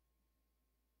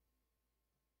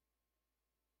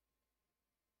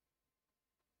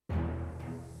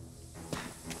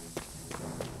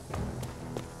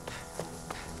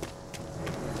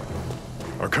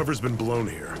 Our cover's been blown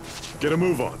here. Get a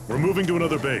move on. We're moving to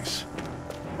another base.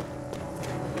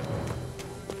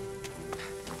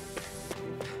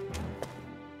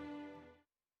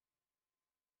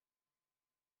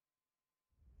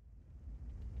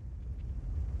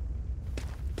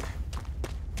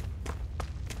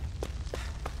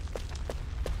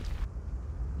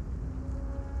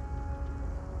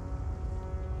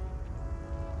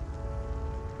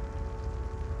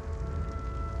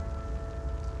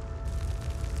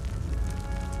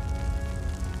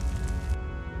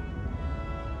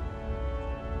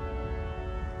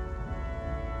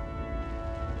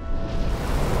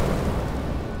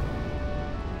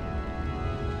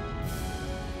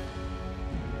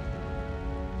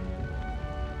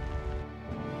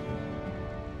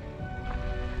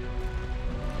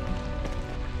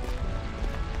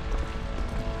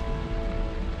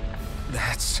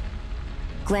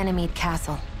 Glanimede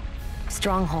Castle,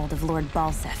 stronghold of Lord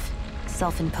Balseph,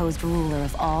 self-imposed ruler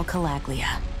of all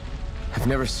Calaglia. I've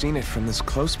never seen it from this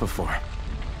close before.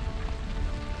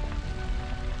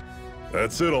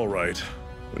 That's it, all right.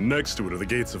 And next to it are the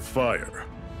gates of fire.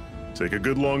 Take a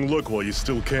good long look while you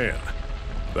still can.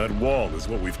 That wall is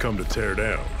what we've come to tear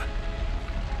down.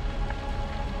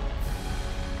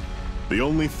 The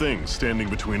only thing standing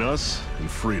between us and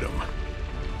freedom.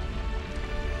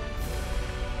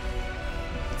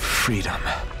 Freedom.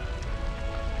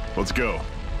 Let's go.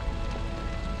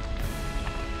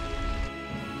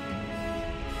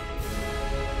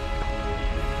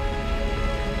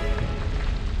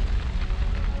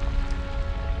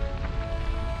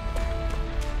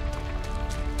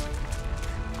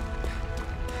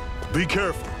 Be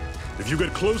careful. If you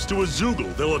get close to a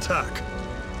Zoogle, they'll attack.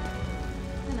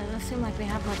 It doesn't seem like we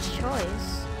have much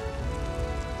choice.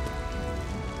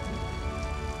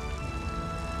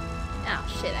 Oh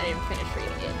shit, I didn't finish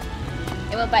reading it.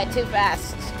 It went by too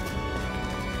fast.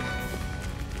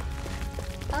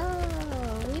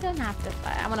 Oh, we don't have to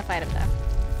fight. I want to fight him though.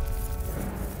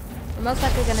 We're most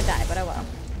likely gonna die, but I will.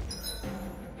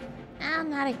 Ah,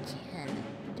 not again.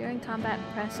 During combat,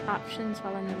 press options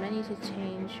while in the menu to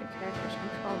change your character's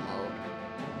control mode.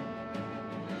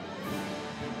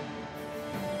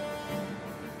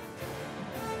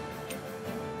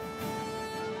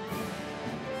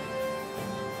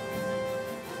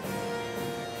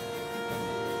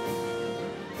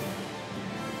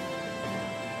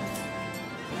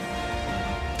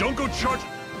 Don't go charge.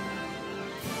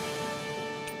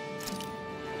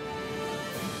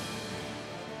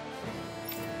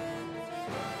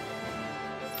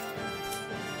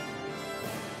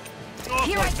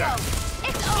 Here I go.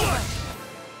 It's over.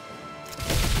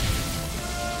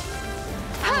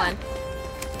 Come on.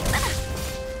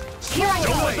 Here I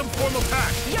Don't go. let them form a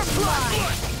pack. You're fly.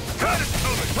 Got it,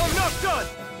 coming. I'm not done!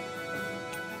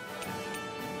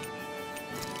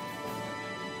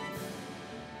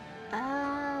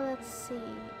 Let's see.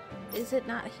 Is it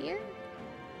not here?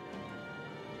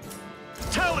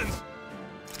 Talons!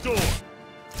 Door!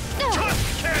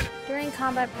 Tusk cannon! During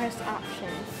combat, press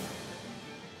options.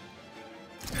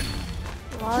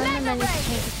 While in the menu to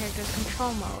change the character's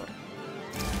control mode.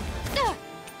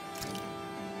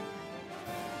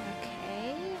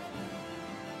 Okay.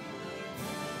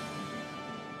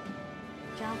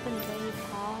 Jump and wave,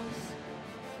 pause.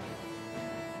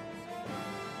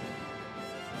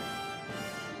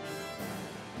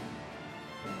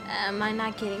 Am I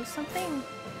not getting something?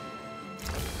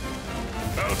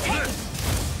 How's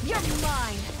this? You're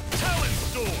mine. Talon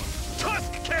Storm!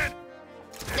 Tusk cannon!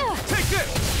 Take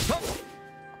this!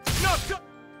 Not done!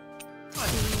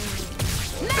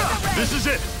 This is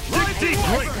it! Dig deep!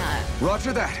 It's not.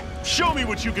 Roger that. Show me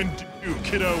what you can do,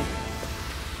 kiddo!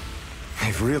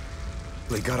 They've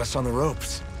really got us on the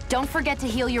ropes. Don't forget to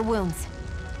heal your wounds.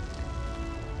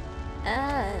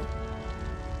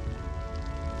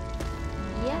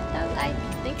 Yeah, no, I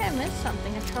think I missed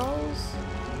something. Controls.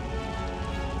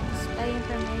 Display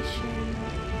information.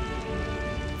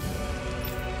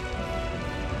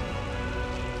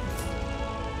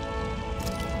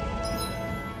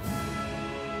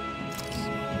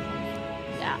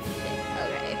 Yeah,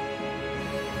 okay.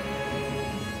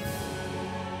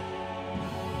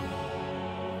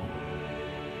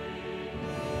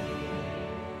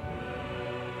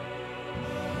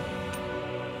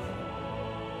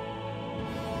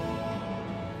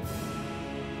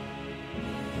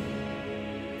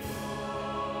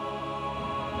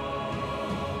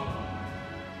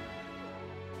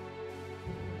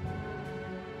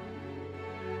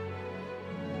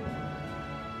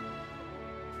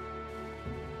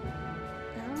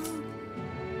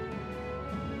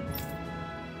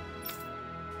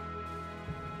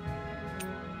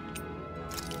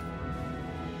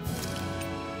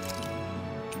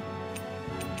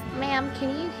 Ma'am, can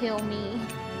you heal me?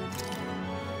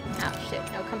 Oh shit,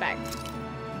 no, come back.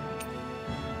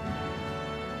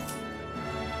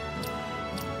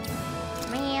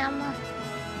 Ma'am.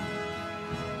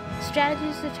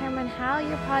 Strategies determine how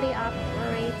your body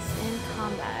operates in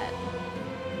combat.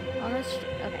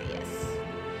 Okay, yes.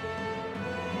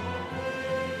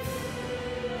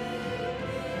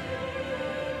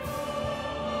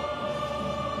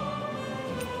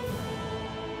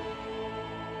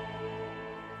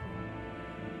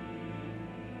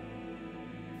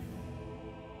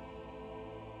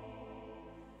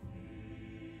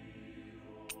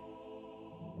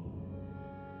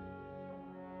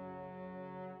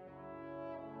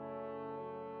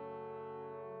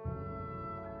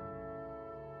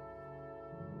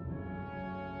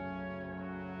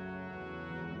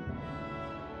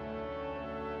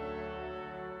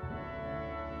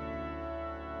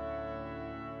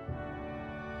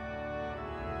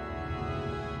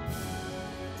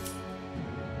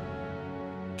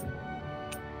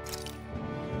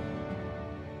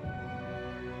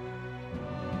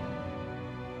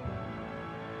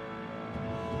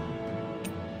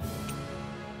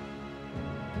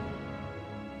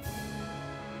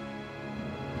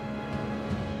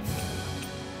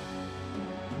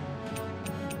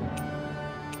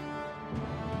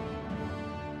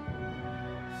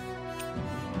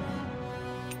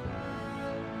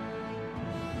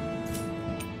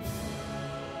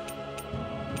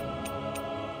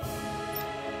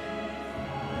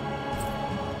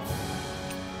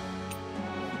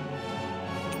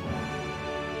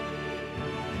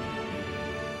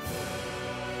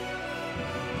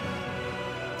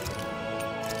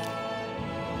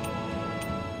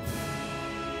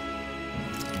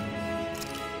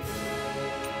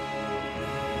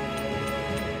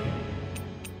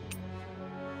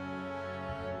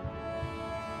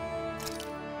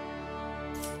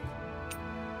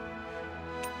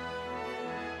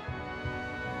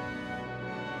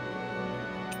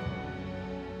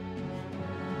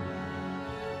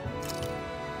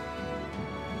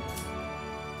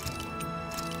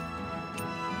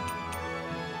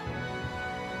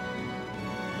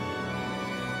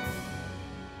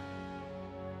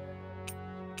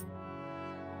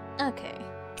 Okay,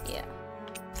 yeah.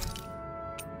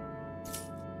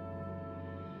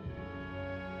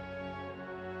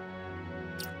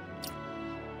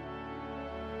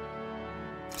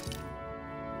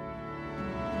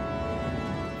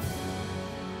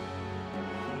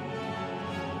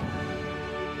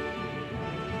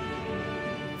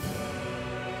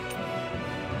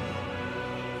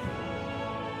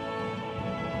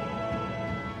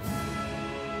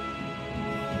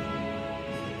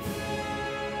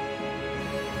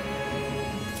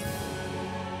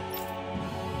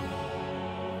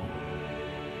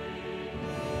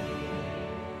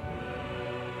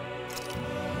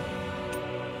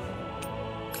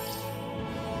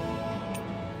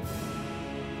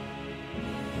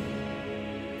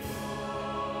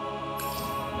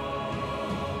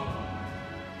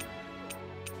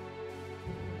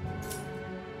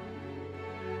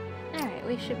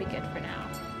 We should be good for now.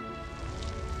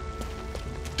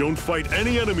 Don't fight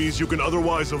any enemies you can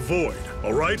otherwise avoid,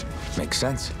 all right? Makes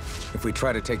sense. If we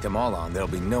try to take them all on, there'll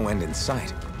be no end in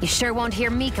sight. You sure won't hear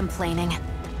me complaining.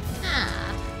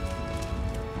 Ah.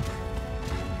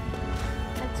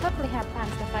 I totally have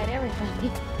plans to fight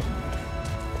everybody.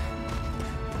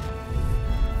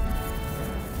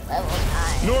 Level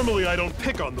 9. Normally I don't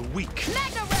pick on the weak.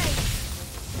 Mega Ray!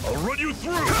 I'll run you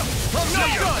through!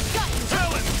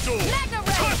 Talon Sword! Mega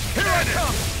Ray! Here I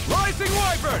come! Rising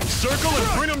Wyvern! Circle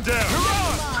and bring him down!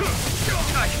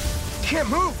 I can't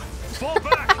move! Fall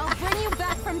back! I'll bring you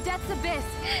back from Death's Abyss!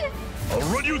 I'll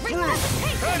run you through!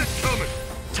 And it's coming!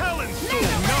 Talon Sword!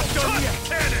 Not done yet!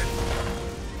 Cannon!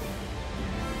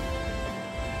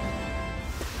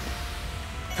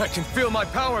 I can feel my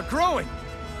power growing!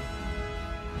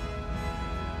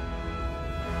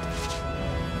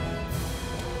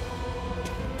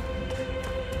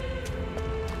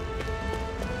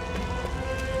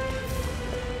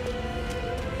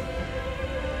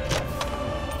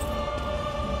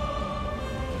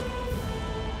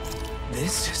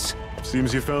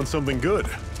 Seems you found something good.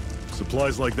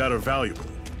 Supplies like that are valuable.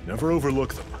 Never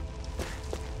overlook them.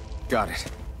 Got it.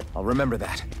 I'll remember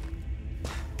that.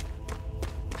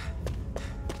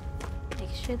 Make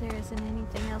sure there isn't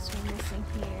anything else we're missing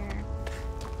here.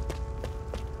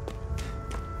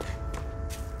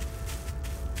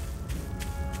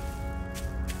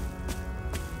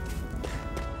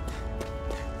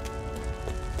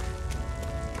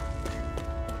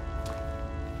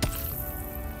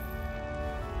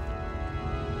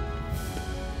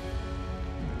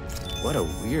 What a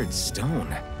weird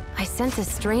stone. I sense a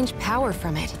strange power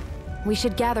from it. We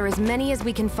should gather as many as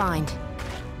we can find.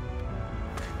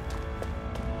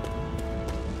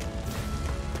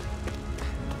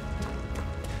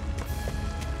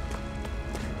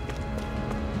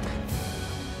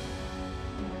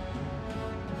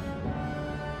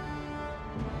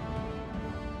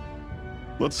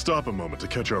 Let's stop a moment to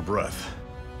catch our breath.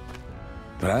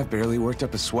 But I've barely worked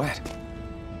up a sweat.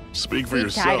 Speak for We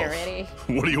yourself. died already.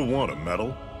 What do you want, a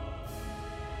medal?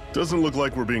 Doesn't look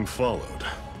like we're being followed.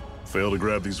 Fail to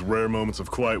grab these rare moments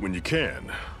of quiet when you can.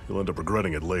 You'll end up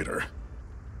regretting it later.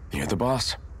 You're the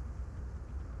boss.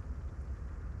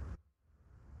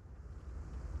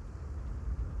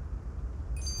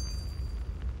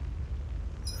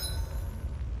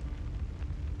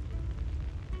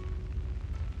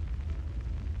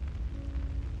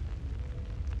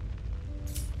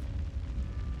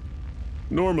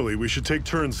 Normally, we should take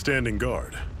turns standing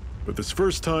guard. But this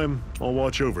first time, I'll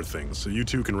watch over things so you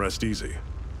two can rest easy.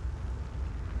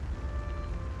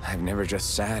 I've never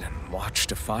just sat and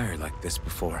watched a fire like this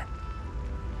before.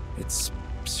 It's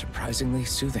surprisingly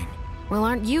soothing. Well,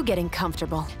 aren't you getting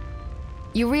comfortable?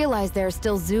 You realize there are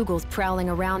still Zeugles prowling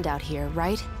around out here,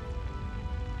 right?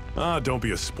 Ah, don't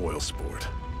be a spoilsport.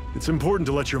 It's important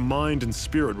to let your mind and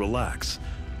spirit relax.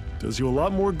 Does you a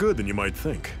lot more good than you might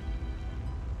think.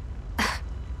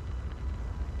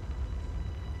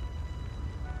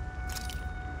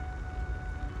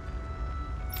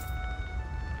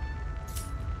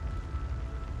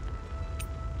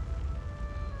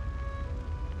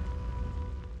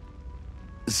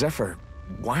 Zephyr,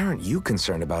 why aren't you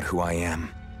concerned about who I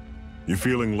am? You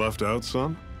feeling left out,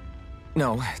 son?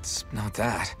 No, it's not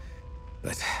that.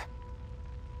 But...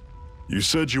 You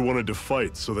said you wanted to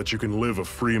fight so that you can live a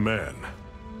free man.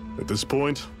 At this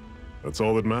point, that's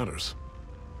all that matters.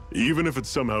 Even if it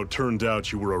somehow turned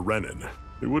out you were a Renin,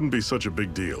 it wouldn't be such a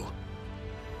big deal.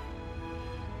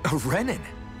 A Renin?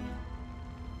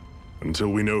 Until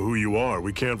we know who you are,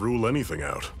 we can't rule anything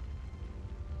out.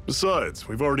 Besides,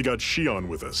 we've already got Shion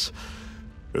with us.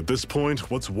 At this point,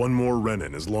 what's one more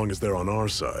Renin as long as they're on our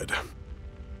side?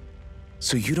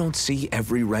 So you don't see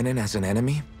every Renin as an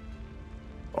enemy?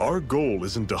 Our goal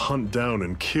isn't to hunt down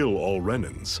and kill all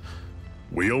Renans.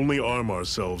 We only arm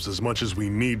ourselves as much as we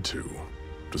need to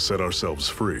set ourselves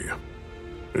free.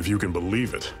 If you can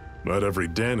believe it, not every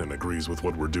Danon agrees with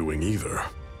what we're doing either.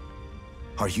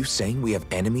 Are you saying we have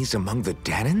enemies among the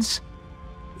Danons?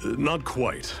 Not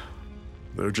quite.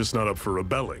 They're just not up for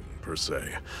rebelling, per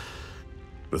se.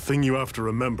 The thing you have to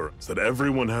remember is that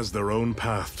everyone has their own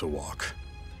path to walk.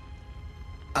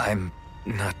 I'm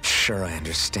not sure I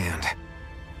understand.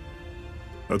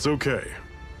 That's okay.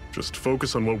 Just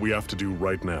focus on what we have to do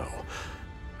right now.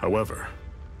 However,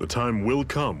 the time will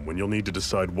come when you'll need to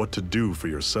decide what to do for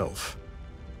yourself.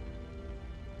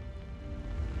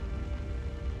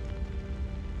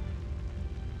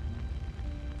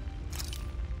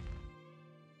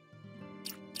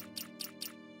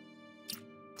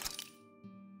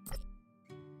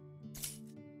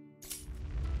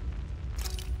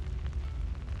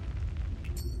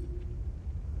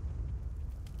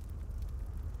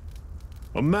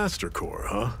 A Master Core,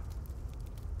 huh?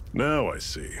 Now I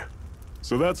see.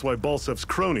 So that's why Balsef's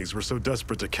cronies were so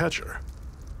desperate to catch her.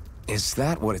 Is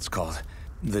that what it's called?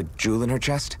 The jewel in her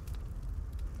chest?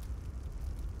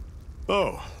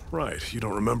 Oh, right. You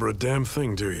don't remember a damn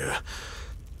thing, do you?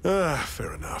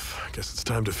 Fair enough. Guess it's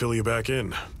time to fill you back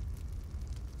in.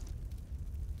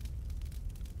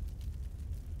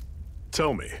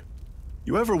 Tell me,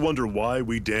 you ever wonder why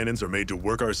we Danons are made to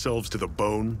work ourselves to the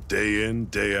bone, day in,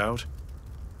 day out?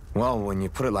 Well, when you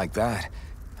put it like that,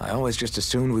 I always just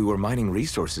assumed we were mining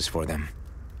resources for them.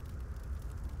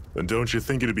 And don't you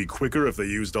think it'd be quicker if they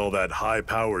used all that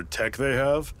high-powered tech they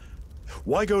have?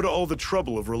 Why go to all the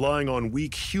trouble of relying on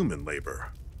weak human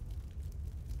labor?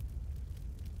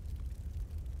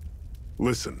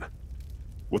 Listen,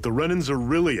 what the Renans are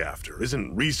really after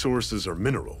isn't resources or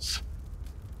minerals.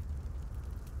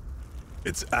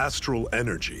 It's astral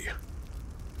energy.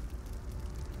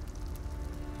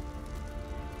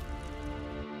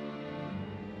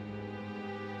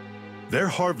 They're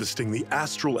harvesting the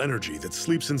astral energy that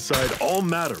sleeps inside all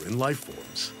matter in life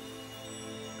forms.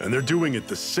 And they're doing it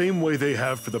the same way they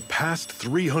have for the past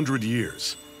 300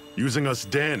 years, using us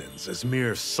Danons as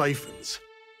mere siphons.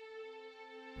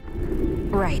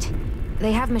 Right.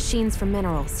 They have machines for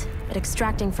minerals, but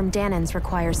extracting from Danons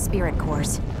requires spirit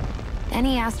cores.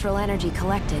 Any astral energy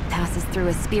collected passes through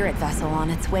a spirit vessel on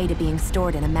its way to being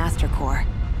stored in a master core.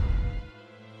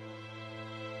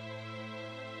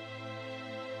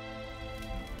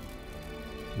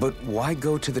 But why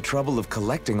go to the trouble of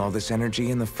collecting all this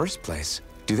energy in the first place?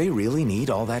 Do they really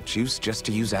need all that juice just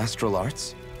to use astral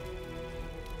arts?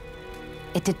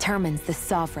 It determines the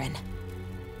Sovereign.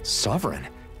 Sovereign?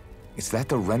 Is that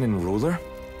the Renan ruler?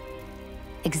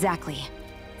 Exactly.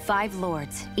 5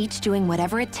 lords, each doing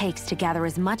whatever it takes to gather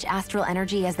as much astral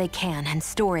energy as they can and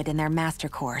store it in their master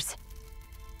cores.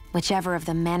 Whichever of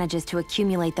them manages to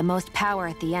accumulate the most power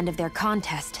at the end of their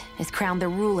contest is crowned the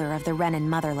ruler of the Renan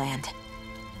motherland.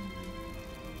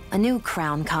 A new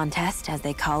crown contest, as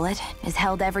they call it, is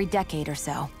held every decade or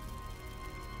so.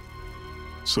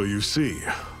 So you see,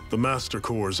 the Master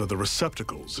Cores are the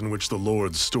receptacles in which the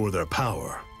Lords store their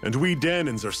power. And we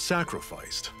Danons are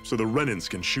sacrificed, so the Renans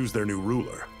can choose their new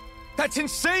ruler. That's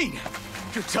insane!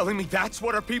 You're telling me that's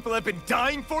what our people have been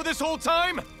dying for this whole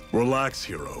time? Relax,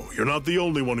 hero. You're not the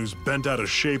only one who's bent out of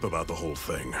shape about the whole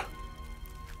thing.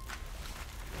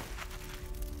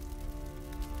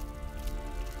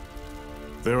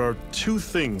 There are 2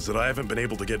 things that I haven't been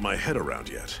able to get my head around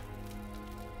yet.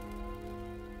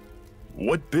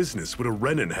 What business would a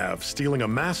Renan have stealing a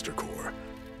Master Core?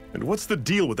 And what's the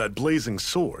deal with that blazing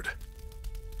sword?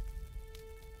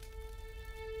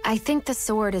 I think the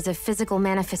sword is a physical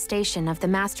manifestation of the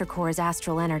Master Core's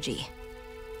astral energy.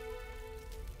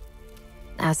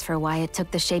 As for why it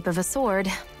took the shape of a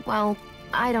sword, well,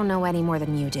 I don't know any more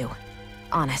than you do.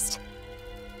 Honest.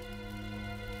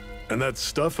 And that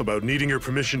stuff about needing your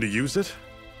permission to use it?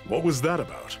 What was that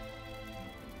about?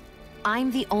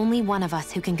 I'm the only one of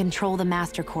us who can control the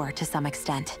Master Core to some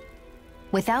extent.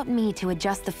 Without me to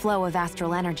adjust the flow of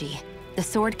astral energy, the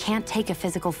sword can't take a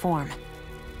physical form.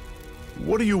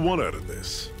 What do you want out of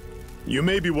this? You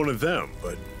may be one of them,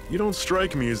 but you don't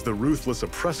strike me as the ruthless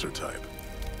oppressor type.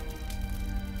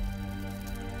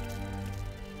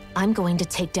 I'm going to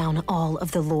take down all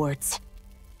of the lords.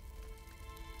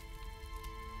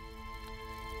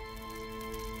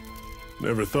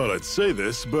 Never thought I'd say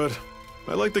this, but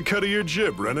I like the cut of your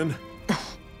jib, Renan.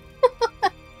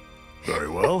 Very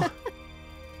well.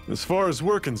 As far as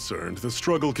we're concerned, the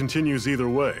struggle continues either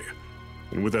way.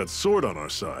 And with that sword on our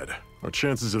side, our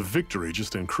chances of victory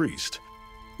just increased.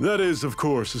 That is, of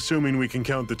course, assuming we can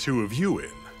count the 2 of you in.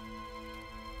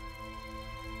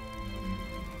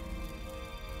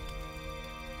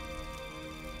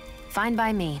 Fine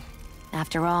by me.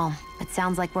 After all, it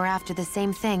sounds like we're after the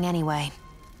same thing anyway.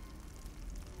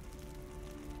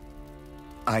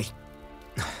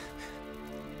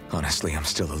 Honestly, I'm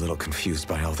still a little confused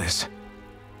by all this.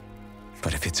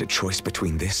 But if it's a choice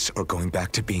between this or going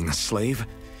back to being a slave,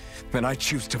 then I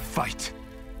choose to fight.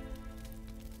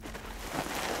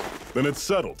 Then it's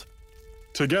settled.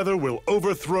 Together we'll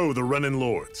overthrow the Renan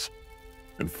Lords.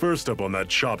 And first up on that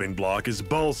chopping block is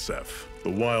Balsef, the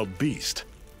wild beast.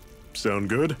 Sound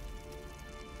good?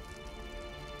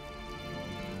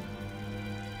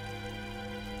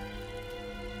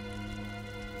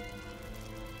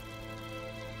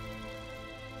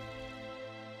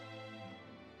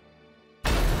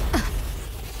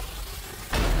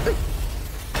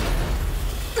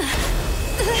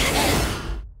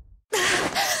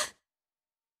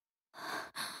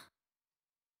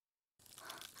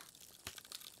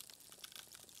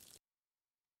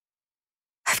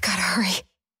 Hurry.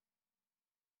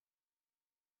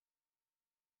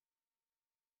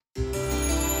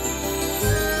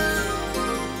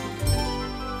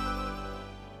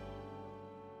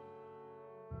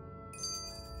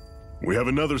 We have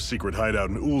another secret hideout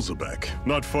in Ulzebek,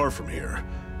 not far from here.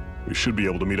 We should be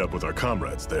able to meet up with our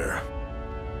comrades there.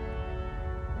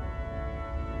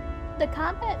 The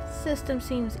combat system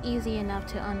seems easy enough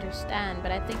to understand,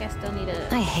 but I think I still need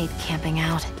to... I hate camping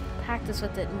out. Practice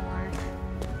with it more.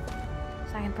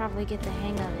 So I can probably get the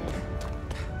hang of it.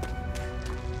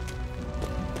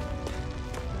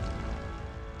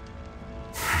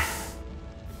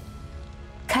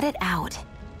 Cut it out.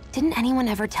 Didn't anyone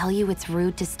ever tell you it's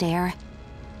rude to stare?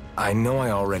 I know I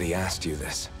already asked you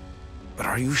this, but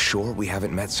are you sure we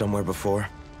haven't met somewhere before?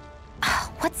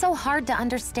 What's so hard to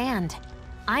understand?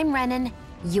 I'm Renan,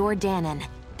 you're Danon.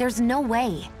 There's no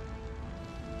way.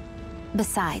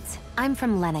 Besides, I'm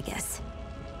from Lenegis.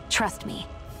 Trust me,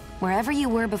 wherever you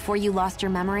were before you lost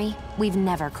your memory, we've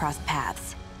never crossed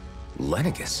paths.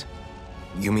 Lenegis?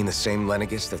 You mean the same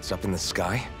Lenegis that's up in the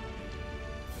sky?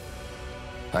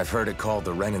 I've heard it called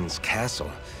the Renan's Castle,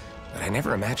 but I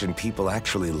never imagined people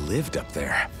actually lived up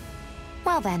there.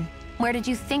 Well then, where did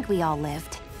you think we all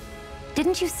lived?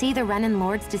 Didn't you see the Renan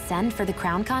Lords descend for the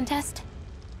crown contest?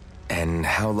 And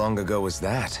how long ago was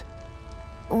that?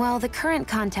 Well, the current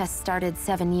contest started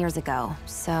 7 years ago,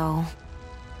 so...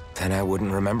 Then I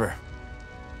wouldn't remember.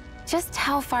 Just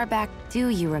how far back do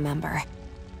you remember?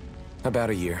 About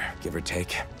a year, give or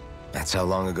take. That's how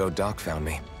long ago Doc found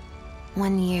me.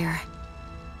 1 year.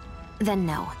 Then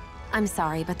no. I'm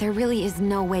sorry, but there really is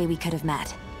no way we could have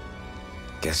met.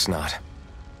 Guess not.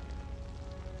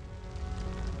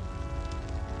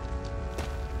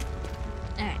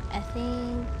 Alright, I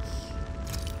think...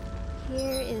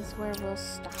 here is where we'll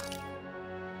stop.